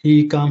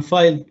 he can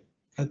file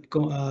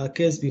a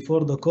case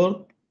before the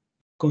court,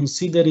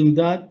 considering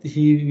that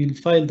he will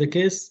file the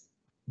case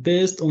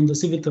based on the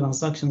Civil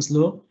Transactions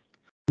Law,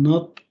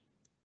 not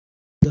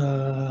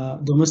the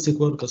Domestic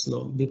Workers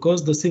Law,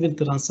 because the Civil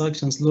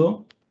Transactions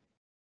Law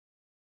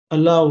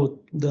allowed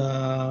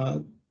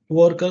the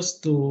workers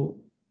to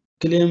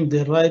claim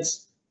their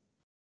rights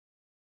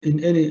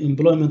in any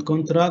employment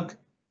contract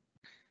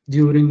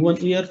during 1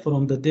 year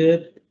from the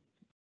date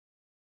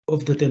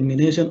of the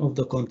termination of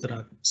the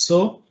contract.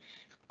 So,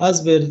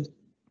 as per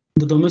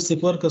the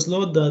Domestic Workers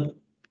Law, that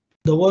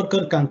the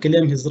worker can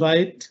claim his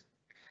right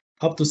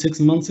up to 6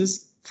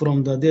 months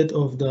from the date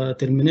of the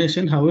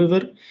termination.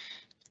 However,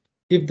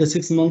 if the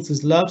 6 months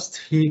is lapsed,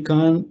 he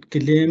can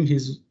claim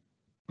his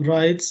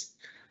rights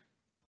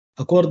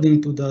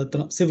according to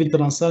the Civil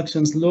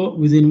Transactions Law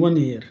within 1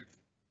 year.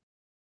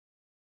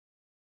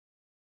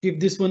 If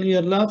this 1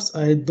 year lapse,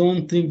 I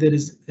don't think there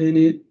is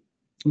any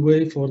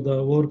way for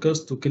the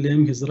workers to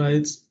claim his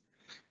rights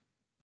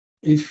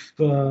if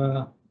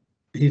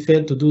he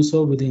failed to do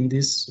so within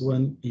this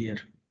 1 year.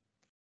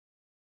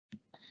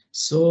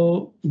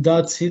 So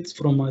that's it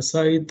from my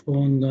side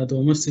on the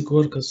Domestic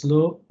Workers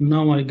Law.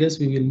 Now I guess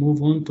we will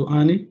move on to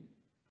Annie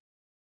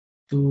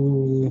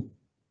to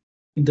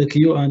the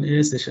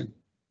Q&A session.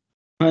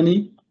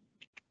 Annie?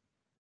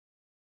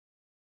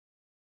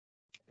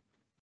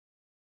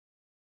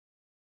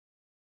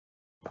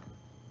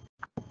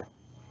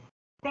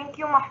 Thank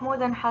you,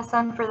 Mahmoud and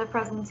Hassan, for the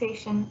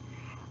presentation.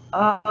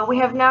 We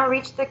have now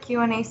reached the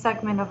Q&A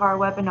segment of our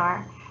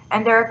webinar,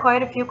 and there are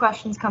quite a few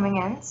questions coming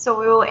in, so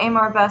we will aim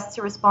our best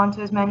to respond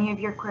to as many of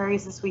your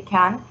queries as we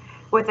can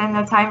within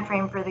the time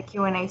frame for the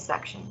Q&A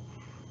section.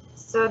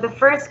 So the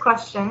first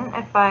question,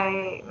 if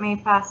I may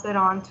pass it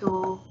on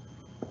to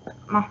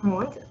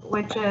Mahmoud,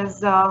 which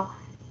is,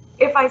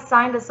 if I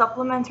signed a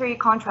supplementary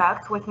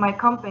contract with my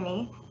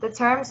company, the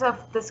terms of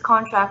this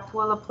contract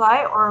will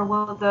apply, or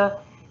will the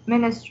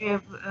Ministry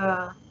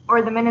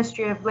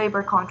of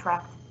Labor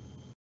contract?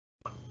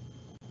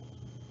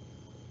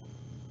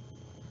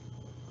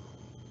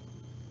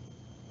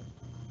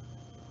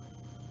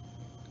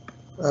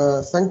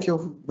 Thank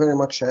you very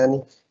much,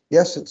 Annie.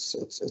 Yes,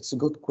 it's a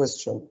good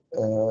question.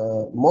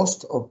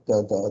 Most of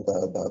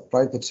the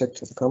private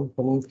sector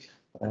company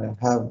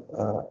have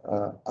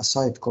a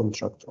side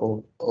contract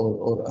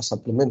or a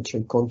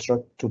supplementary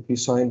contract to be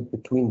signed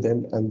between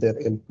them and their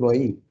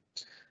employee.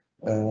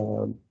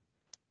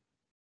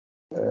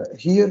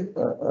 Here,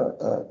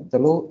 the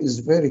law is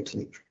very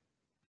clear.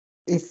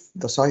 If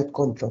the side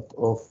contract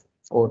or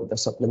the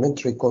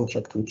supplementary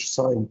contract which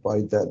signed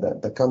by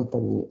the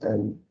company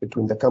and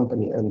between the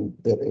company and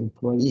their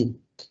employee,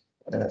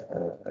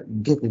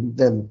 giving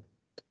them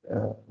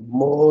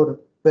more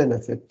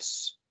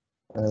benefits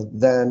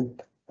than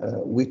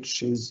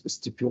which is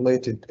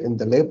stipulated in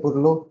the labor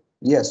law,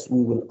 yes,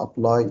 we will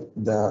apply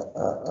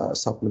the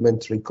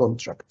supplementary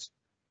contract.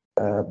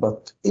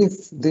 But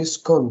if this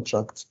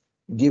contract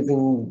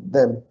giving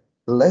them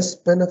less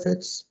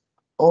benefits,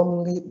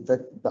 only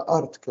the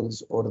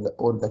articles or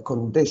the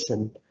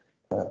condition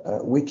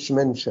which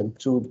mentioned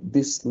to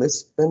this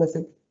less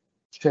benefit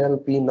shall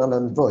be null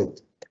and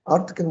void.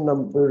 Article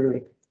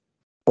number,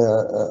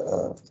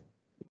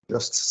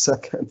 just a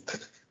second.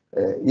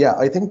 Yeah,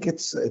 I think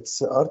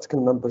it's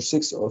article number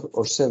 6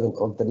 or 7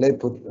 of the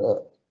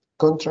labor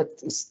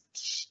contract. It's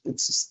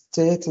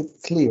stated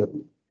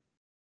clearly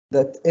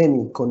that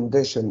any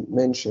condition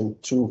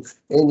mentioned to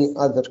any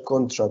other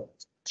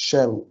contract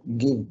shall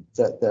give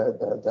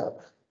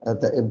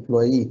the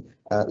employee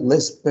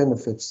less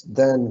benefits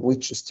than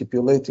which is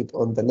stipulated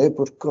on the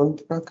labor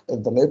contract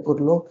and the labor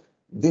law.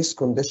 This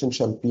condition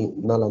shall be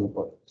null and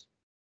void.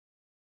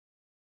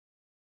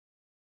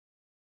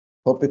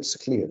 Hope it's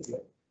clear.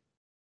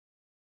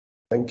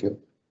 Thank you.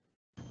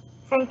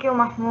 Thank you,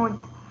 Mahmoud.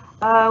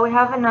 We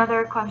have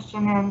another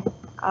question, and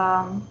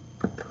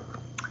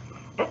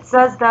it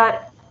says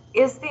that,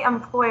 is the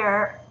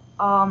employer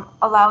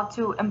allowed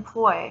to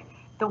employ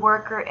the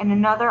worker in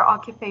another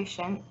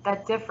occupation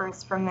that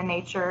differs from the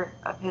nature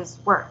of his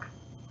work?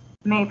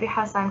 Maybe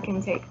Hassan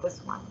can take this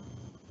one.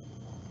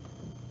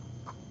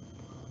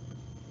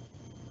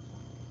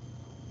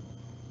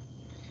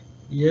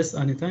 Yes,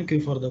 Annie, thank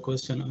you for the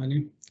question,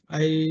 Annie.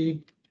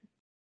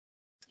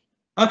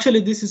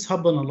 Actually, this is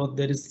happening a lot.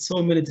 There is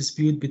so many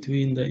disputes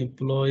between the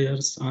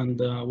employers and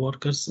the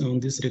workers in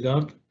this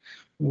regard,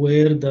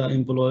 where the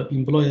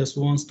employers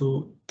wants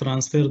to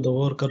transfer the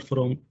worker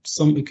from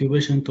some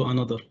occupation to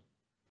another.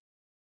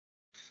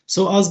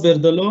 So as per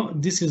the law,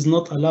 this is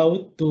not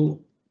allowed to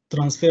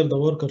transfer the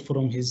worker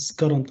from his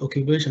current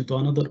occupation to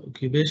another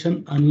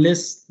occupation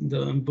unless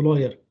the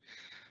employer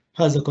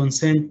has a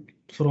consent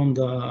from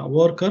the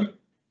worker.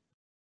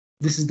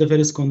 This is the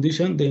first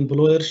condition. The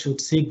employer should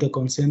seek the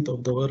consent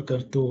of the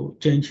worker to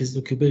change his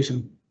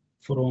occupation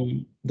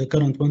from the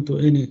current one to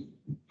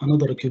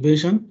another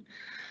occupation.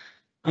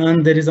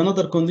 And there is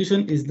another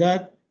condition is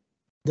that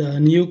the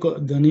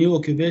new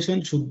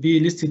occupation should be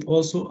listed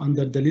also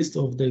under the list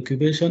of the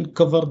occupation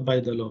covered by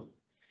the law.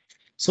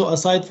 So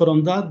aside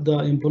from that, the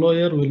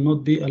employer will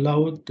not be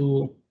allowed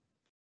to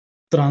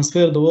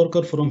transfer the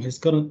worker from his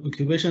current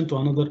occupation to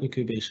another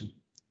occupation.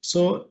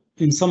 So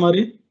in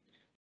summary,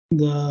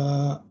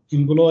 the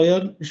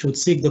employer should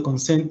seek the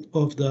consent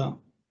of the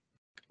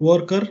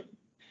worker,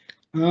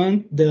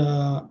 and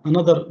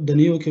the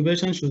new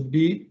occupation should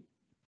be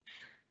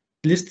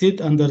listed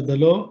under the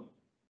law.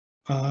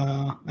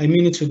 I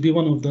mean, it should be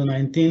one of the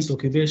 19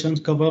 occupations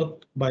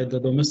covered by the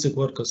Domestic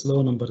Workers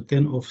Law No.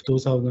 10 of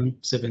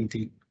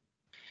 2017.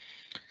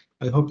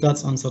 I hope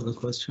that's answered the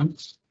question.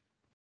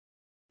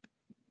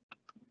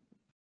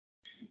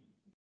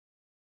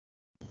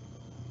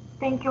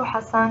 Thank you,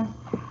 Hassan.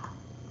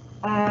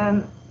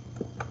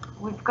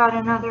 We've got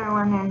another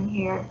one in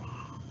here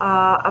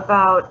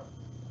about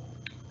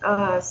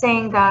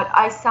saying that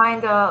I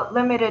signed a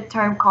limited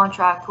term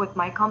contract with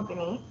my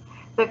company.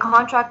 The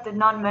contract did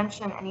not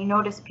mention any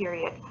notice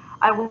period.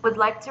 I would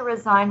like to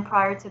resign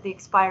prior to the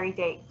expiry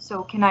date.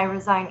 So can I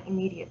resign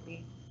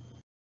immediately?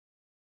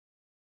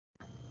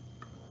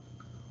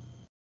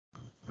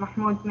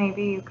 Mahmoud,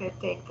 maybe you could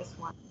take this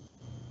one.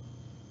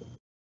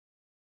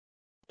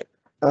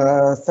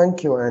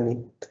 Thank you,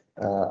 Annie.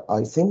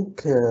 I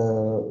think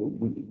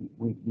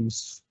we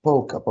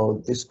spoke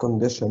about this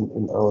condition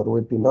in our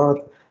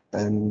webinar,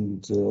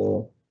 and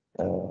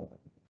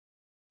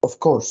of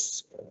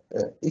course,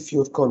 if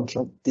your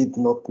contract did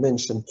not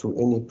mention to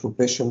any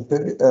probation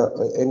period,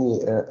 any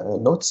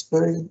notice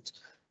period,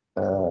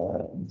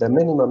 the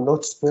minimum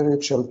notice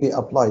period shall be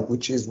applied,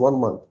 which is 1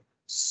 month.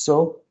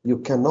 So you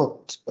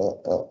cannot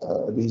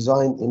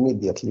resign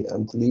immediately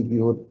and leave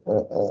your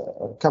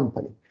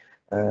company.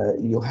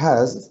 You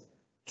have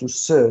to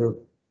serve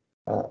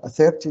a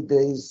 30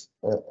 days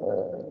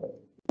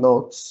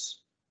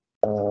notice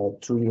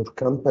to your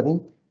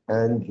company,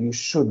 and you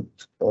should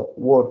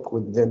work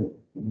with them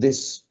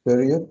this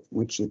period,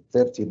 which is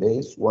 30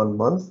 days, 1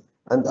 month,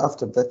 and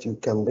after that you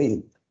can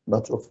leave.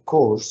 But of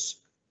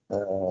course,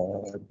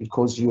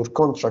 because your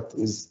contract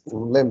is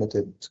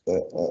limited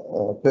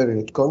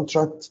period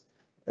contract,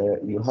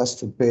 you have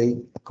to pay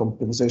a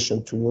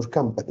compensation to your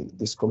company.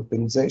 This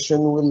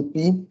compensation will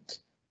be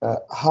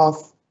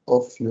half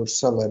of your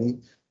salary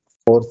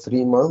for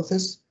 3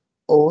 months,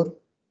 or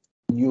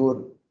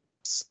your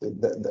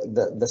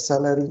the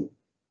salary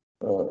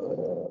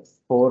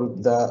for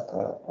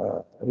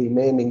the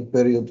remaining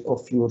period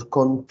of your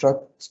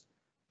contract,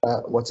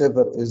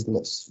 whatever is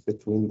less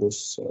between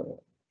those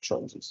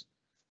choices.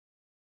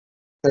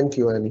 Thank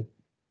you, Annie.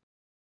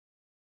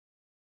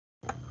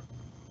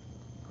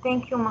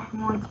 Thank you,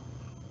 Mahmoud.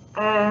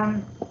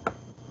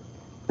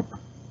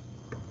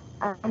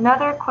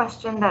 Another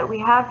question that we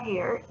have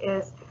here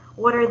is,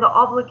 what are the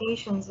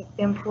obligations of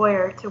the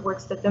employer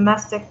towards the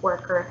domestic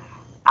worker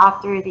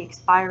after the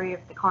expiry of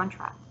the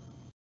contract?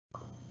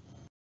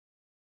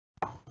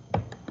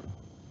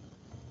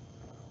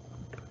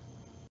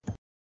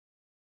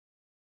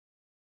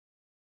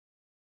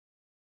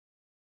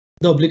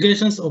 The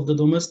obligations of the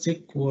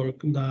domestic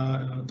work, of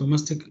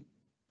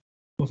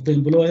the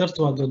employer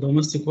toward the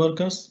domestic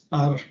workers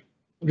are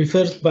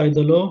referred by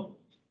the law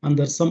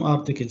under some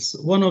articles.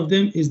 One of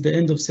them is the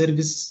end of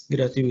service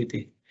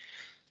gratuity.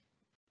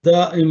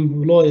 The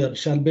employer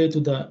shall pay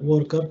to the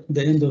worker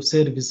the end of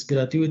service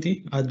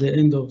gratuity at the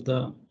end of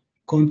the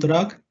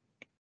contract.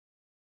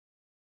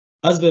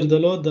 As per the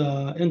law,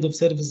 the end of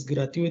service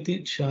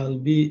gratuity shall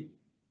be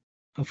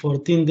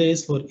 14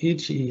 days for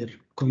each year,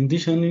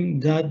 conditioning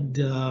that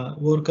the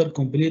worker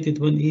completed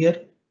 1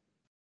 year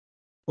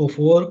of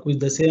work with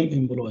the same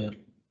employer.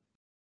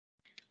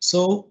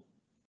 So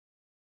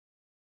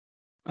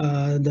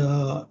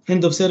the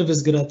end of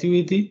service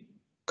gratuity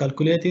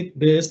calculated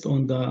based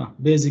on the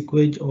basic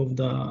wage of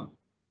the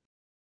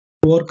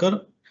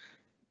worker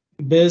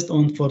based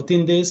on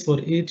 14 days for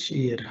each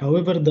year.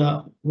 However,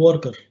 the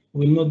worker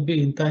will not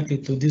be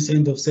entitled to this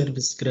end of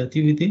service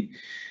gratuity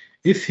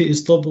if he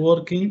stopped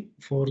working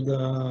for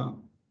the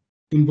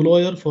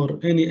employer for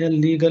any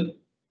illegal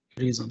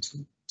reasons.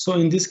 So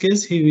in this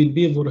case, he will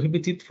be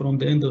prohibited from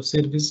the end of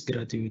service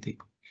gratuity.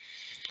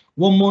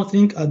 One more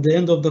thing, at the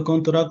end of the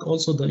contract,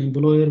 also the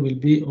employer will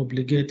be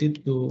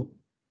obligated to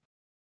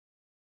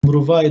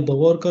provide the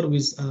worker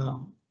with a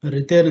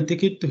return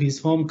ticket to his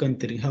home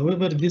country.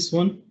 However, this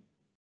one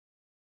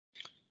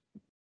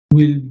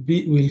will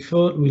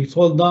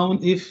fall down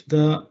if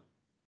the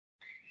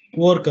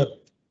worker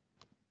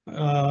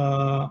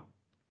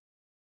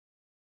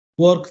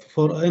worked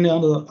for any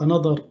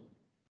another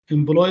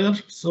employer.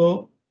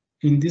 So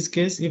in this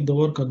case, if the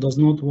worker does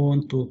not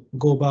want to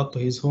go back to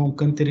his home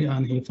country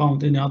and he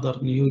found any other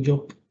new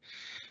job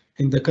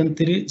in the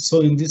country,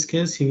 so in this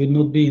case he will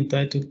not be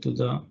entitled to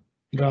the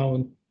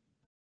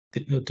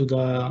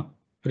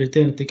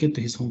return ticket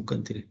to his home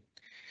country.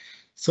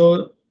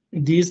 So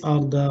these are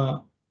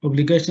the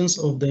obligations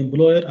of the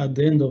employer at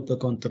the end of the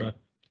contract.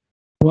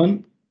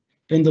 One,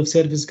 end of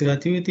service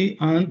gratuity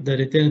and the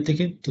return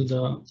ticket to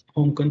the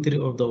home country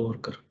of the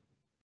worker.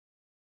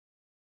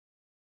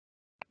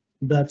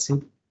 That's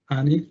it,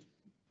 Annie.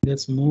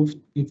 Let's move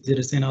if there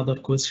is any other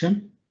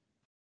question.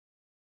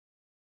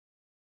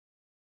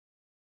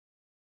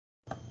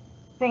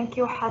 Thank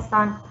you,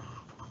 Hassan.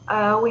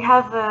 We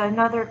have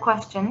another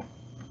question.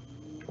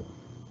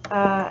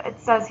 It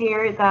says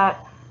here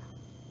that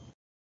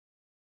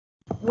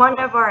one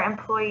of our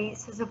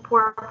employees has a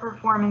poor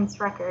performance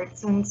record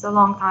since a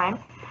long time,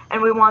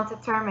 and we want to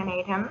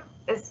terminate him.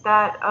 Is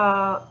that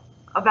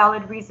a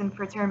valid reason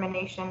for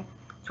termination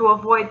to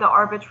avoid the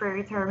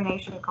arbitrary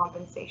termination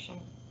compensation?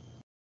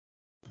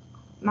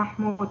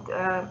 Mahmoud,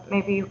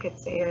 maybe you could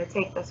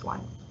take this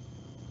one.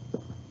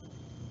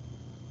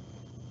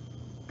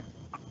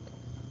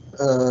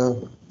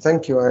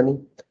 Thank you,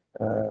 Annie.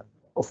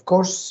 Of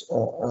course,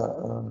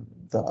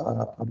 the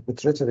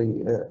arbitrary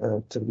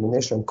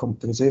termination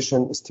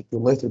compensation is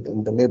stipulated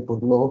in the labor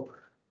law,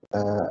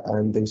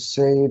 and they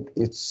said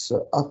it's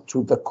up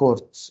to the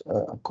courts,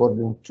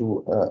 according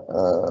to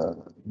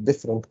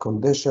different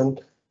conditions,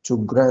 to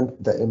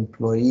grant the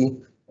employee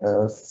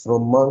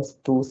from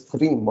month to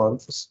 3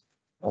 months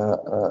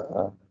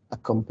a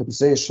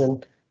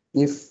compensation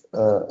if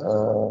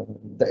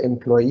the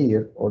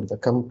employer or the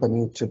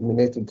company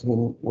terminated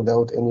him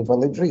without any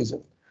valid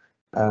reason.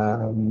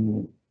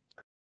 The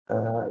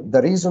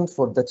reason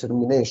for the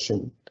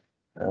termination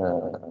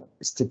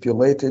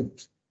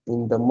stipulated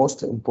in the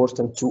most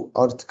important 2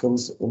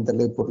 articles in the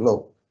labor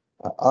law.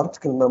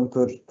 Article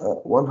number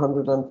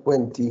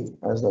 120,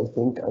 as I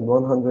think, and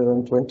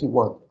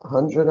 121.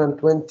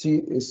 120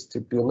 is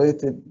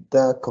stipulated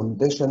the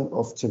condition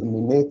of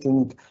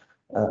terminating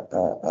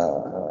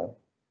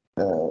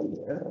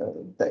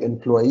the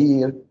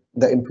employee,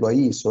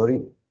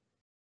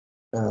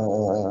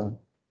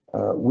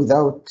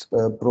 without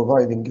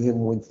providing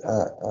him with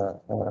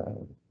a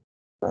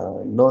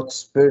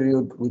notice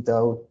period,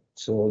 without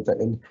the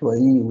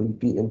employee will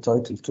be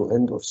entitled to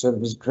end of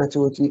service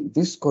gratuity.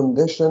 This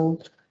condition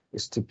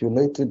is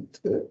stipulated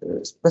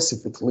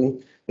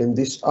specifically in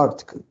this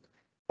article,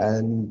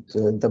 and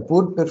the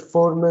poor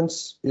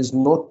performance is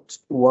not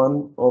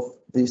one of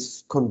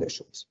these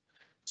conditions.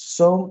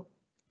 So,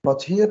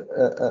 but here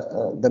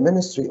the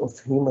Ministry of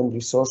Human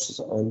Resources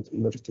and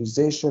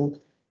Meritization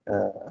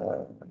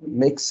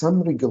makes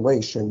some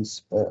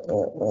regulations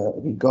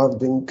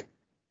regarding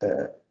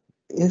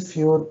if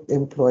your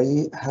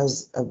employee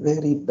has a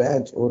very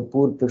bad or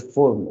poor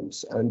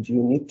performance and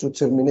you need to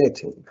terminate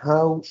him,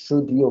 how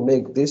should you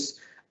make this?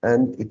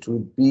 And it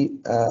would be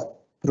a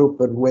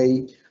proper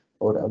way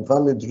or a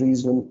valid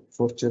reason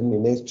for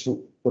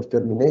terminating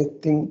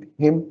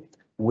him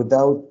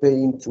without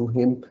paying to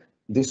him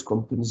this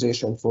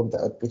compensation for the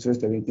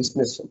arbitrary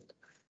dismissal.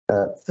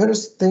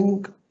 First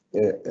thing,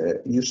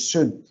 you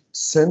should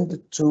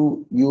send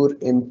to your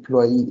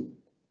employee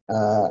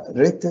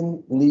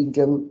written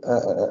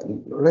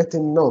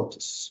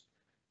notice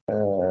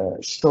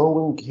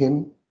showing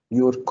him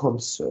your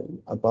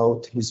concern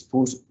about his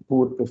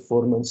poor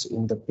performance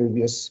in the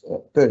previous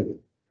period.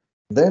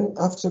 Then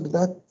after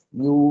that,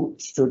 you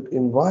should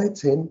invite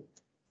him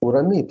for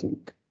a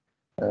meeting.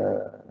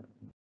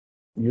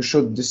 You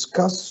should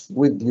discuss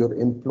with your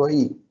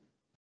employee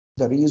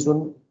the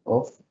reason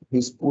of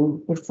his poor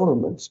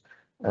performance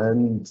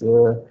and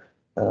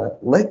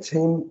let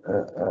him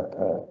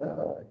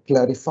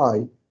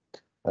clarify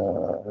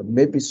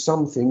maybe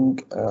something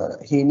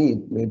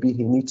maybe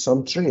he needs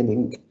some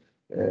training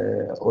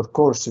or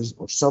courses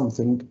or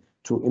something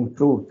to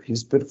improve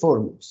his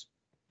performance.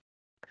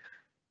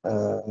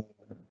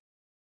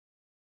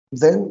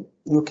 Then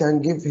you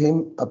can give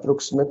him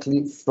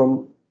approximately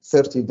from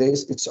 30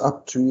 days, it's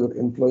up to your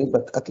employee,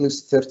 but at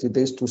least 30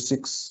 days to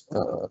 6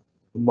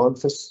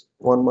 months,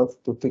 1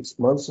 month to 6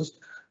 months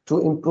to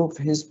improve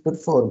his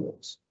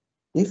performance.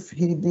 If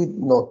he did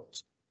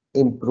not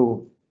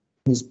improve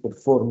his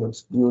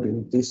performance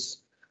during this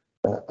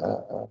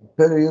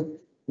period,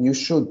 you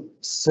should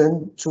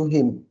send to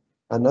him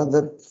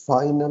another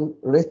final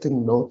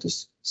written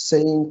notice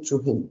saying to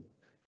him,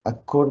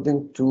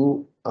 according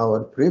to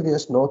our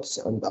previous notes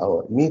and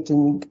our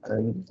meeting,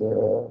 and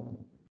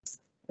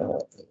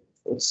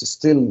it's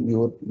still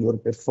your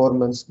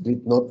performance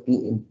did not be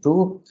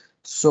improved.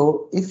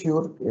 So if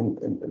your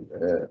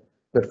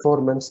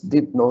performance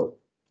did not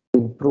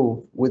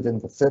improve within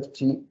the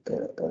 30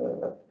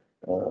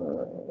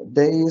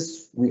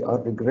 days, we are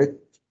regret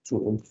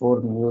to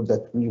inform you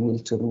that we will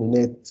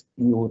terminate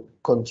your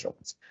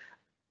contract.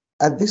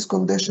 In this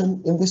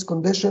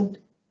condition,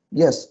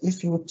 yes,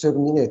 if you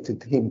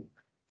terminated him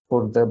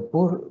for the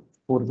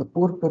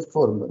poor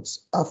performance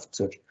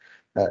after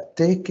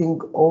taking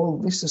all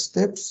these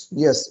steps,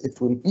 yes, it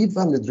will be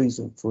valid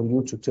reason for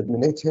you to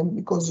terminate him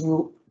because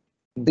you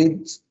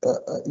did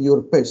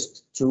your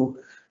best to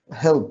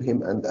help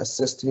him and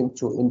assist him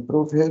to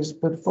improve his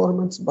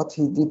performance, but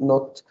he did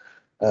not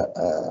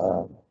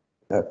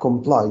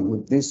comply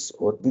with this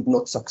or did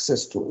not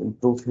success to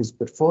improve his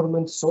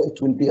performance. So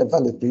it will be a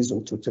valid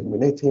reason to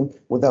terminate him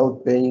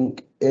without paying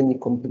any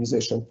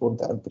compensation for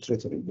the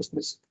arbitrary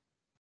dismissal.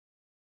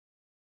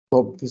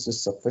 Hope this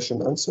is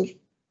sufficient answer.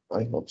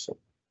 I hope so.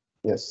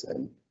 Yes.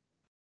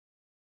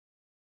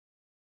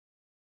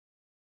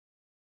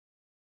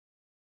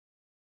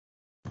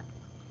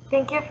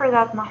 Thank you for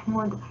that,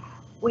 Mahmoud.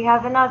 We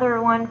have another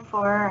one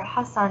for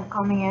Hassan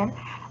coming in.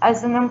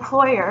 As an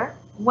employer,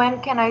 when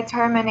can I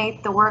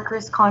terminate the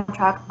worker's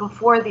contract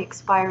before the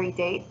expiry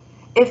date?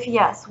 If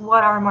yes,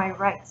 what are my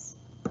rights?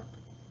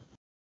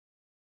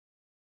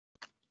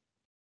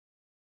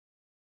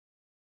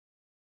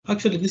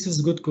 Actually, this is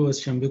a good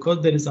question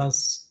because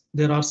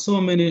there are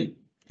so many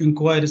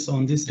inquiries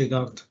on this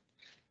regard.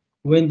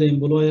 When the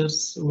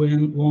employers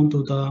want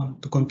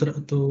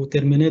to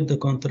terminate the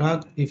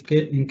contract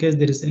in case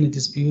there is any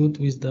dispute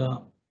with the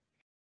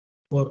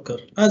worker.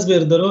 As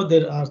per the law,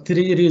 there are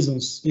 3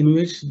 reasons in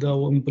which the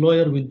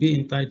employer will be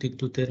entitled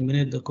to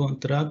terminate the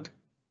contract.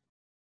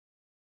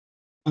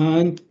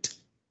 And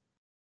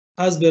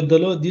as per the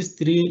law, these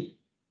 3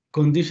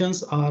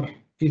 conditions are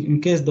if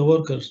in case the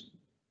worker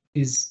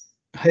is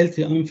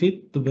healthy and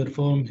fit to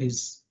perform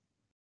his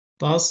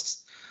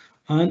tasks,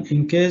 and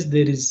in case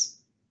there is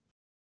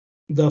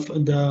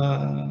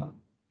the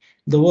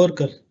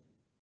worker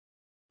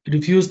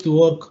refused to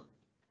work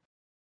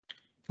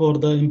for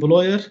the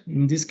employer,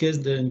 in this case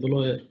the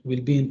employer will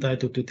be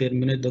entitled to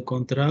terminate the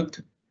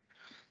contract.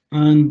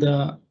 And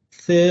the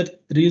 3rd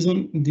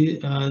reason,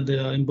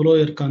 the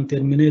employer can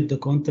terminate the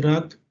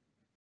contract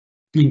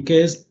in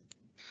case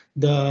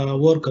the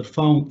worker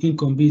found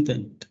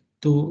incompetent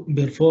to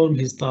perform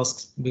his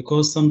tasks,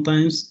 because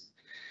sometimes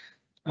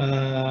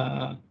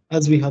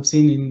as we have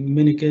seen in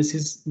many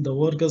cases, the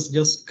workers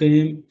just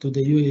came to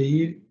the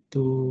UAE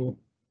to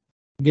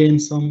gain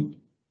some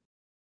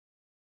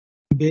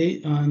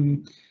pay,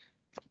 and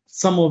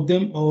some of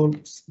them, or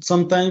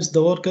sometimes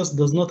the workers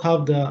does not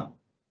have the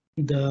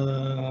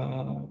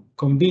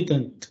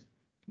competent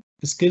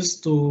skills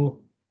to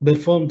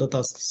perform the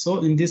tasks. So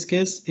in this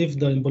case, if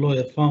the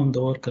employer found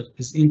the worker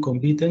is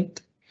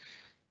incompetent,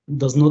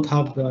 does not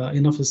have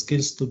enough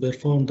skills to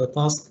perform the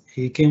task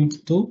he came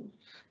to,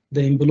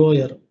 the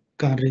employer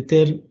can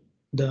return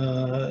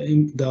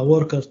the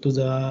worker to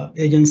the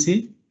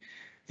agency.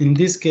 In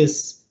this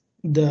case,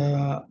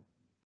 the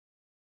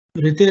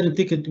return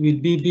ticket will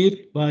be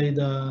paid by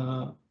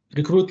the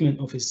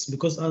recruitment office,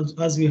 because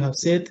as we have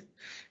said,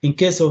 in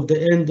case of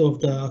the end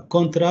of the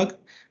contract,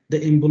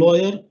 the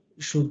employer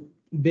should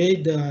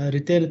pay the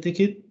return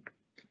ticket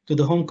to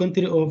the home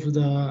country of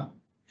the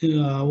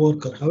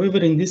worker. However,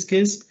 in this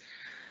case,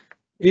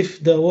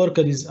 if the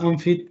worker is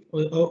unfit,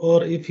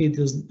 or if he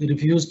does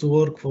refuse to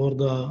work for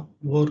the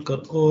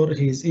worker, or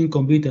he is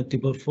incompetent to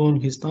perform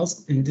his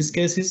task, in these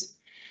cases,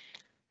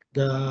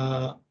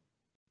 the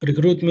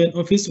recruitment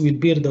office will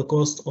bear the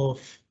cost of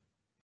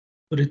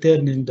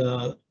returning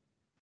the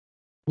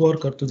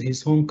worker to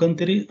his home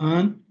country,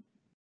 and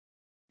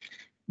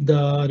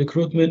the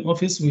recruitment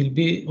office will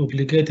be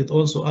obligated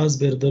also as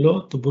per the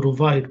law to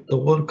provide the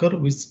worker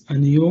with a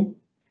new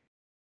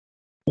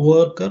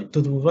worker,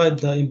 to provide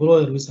the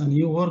employer with a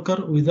new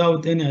worker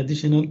without any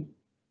additional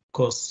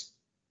costs.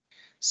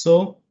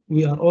 So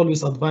we are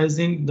always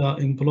advising the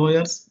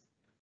employers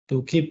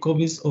to keep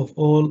copies of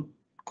all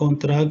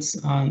contracts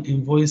and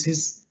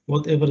invoices,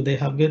 whatever they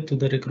have get to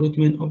the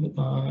recruitment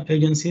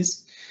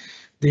agencies.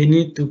 They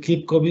need to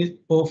keep copy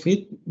of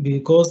it,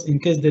 because in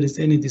case there is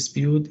any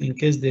dispute, in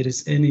case there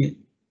is any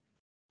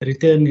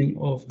returning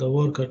of the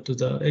worker to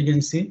the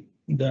agency,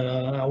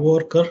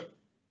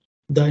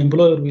 the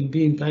employer will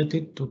be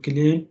entitled to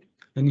claim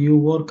a new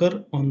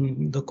worker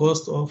on the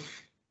cost of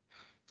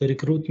the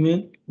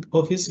recruitment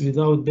office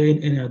without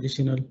paying any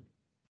additional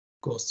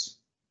costs.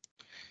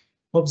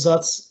 Hope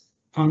that's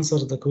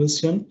answered the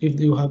question. If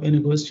you have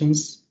any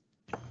questions,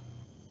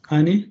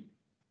 Annie?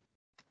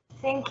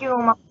 Thank you,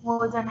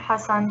 Mahmoud and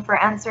Hassan, for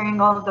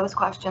answering all of those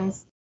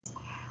questions.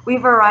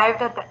 We've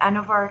arrived at the end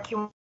of our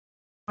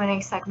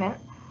Q&A segment,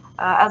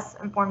 as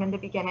informed in the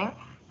beginning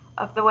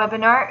of the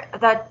webinar,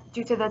 that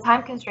due to the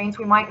time constraints,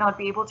 we might not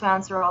be able to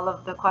answer all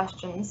of the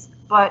questions,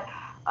 but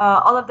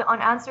all of the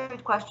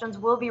unanswered questions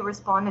will be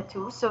responded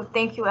to. So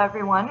thank you,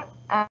 everyone.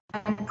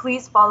 And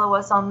please follow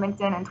us on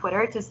LinkedIn and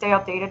Twitter to stay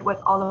updated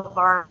with all of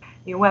our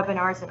new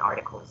webinars and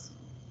articles.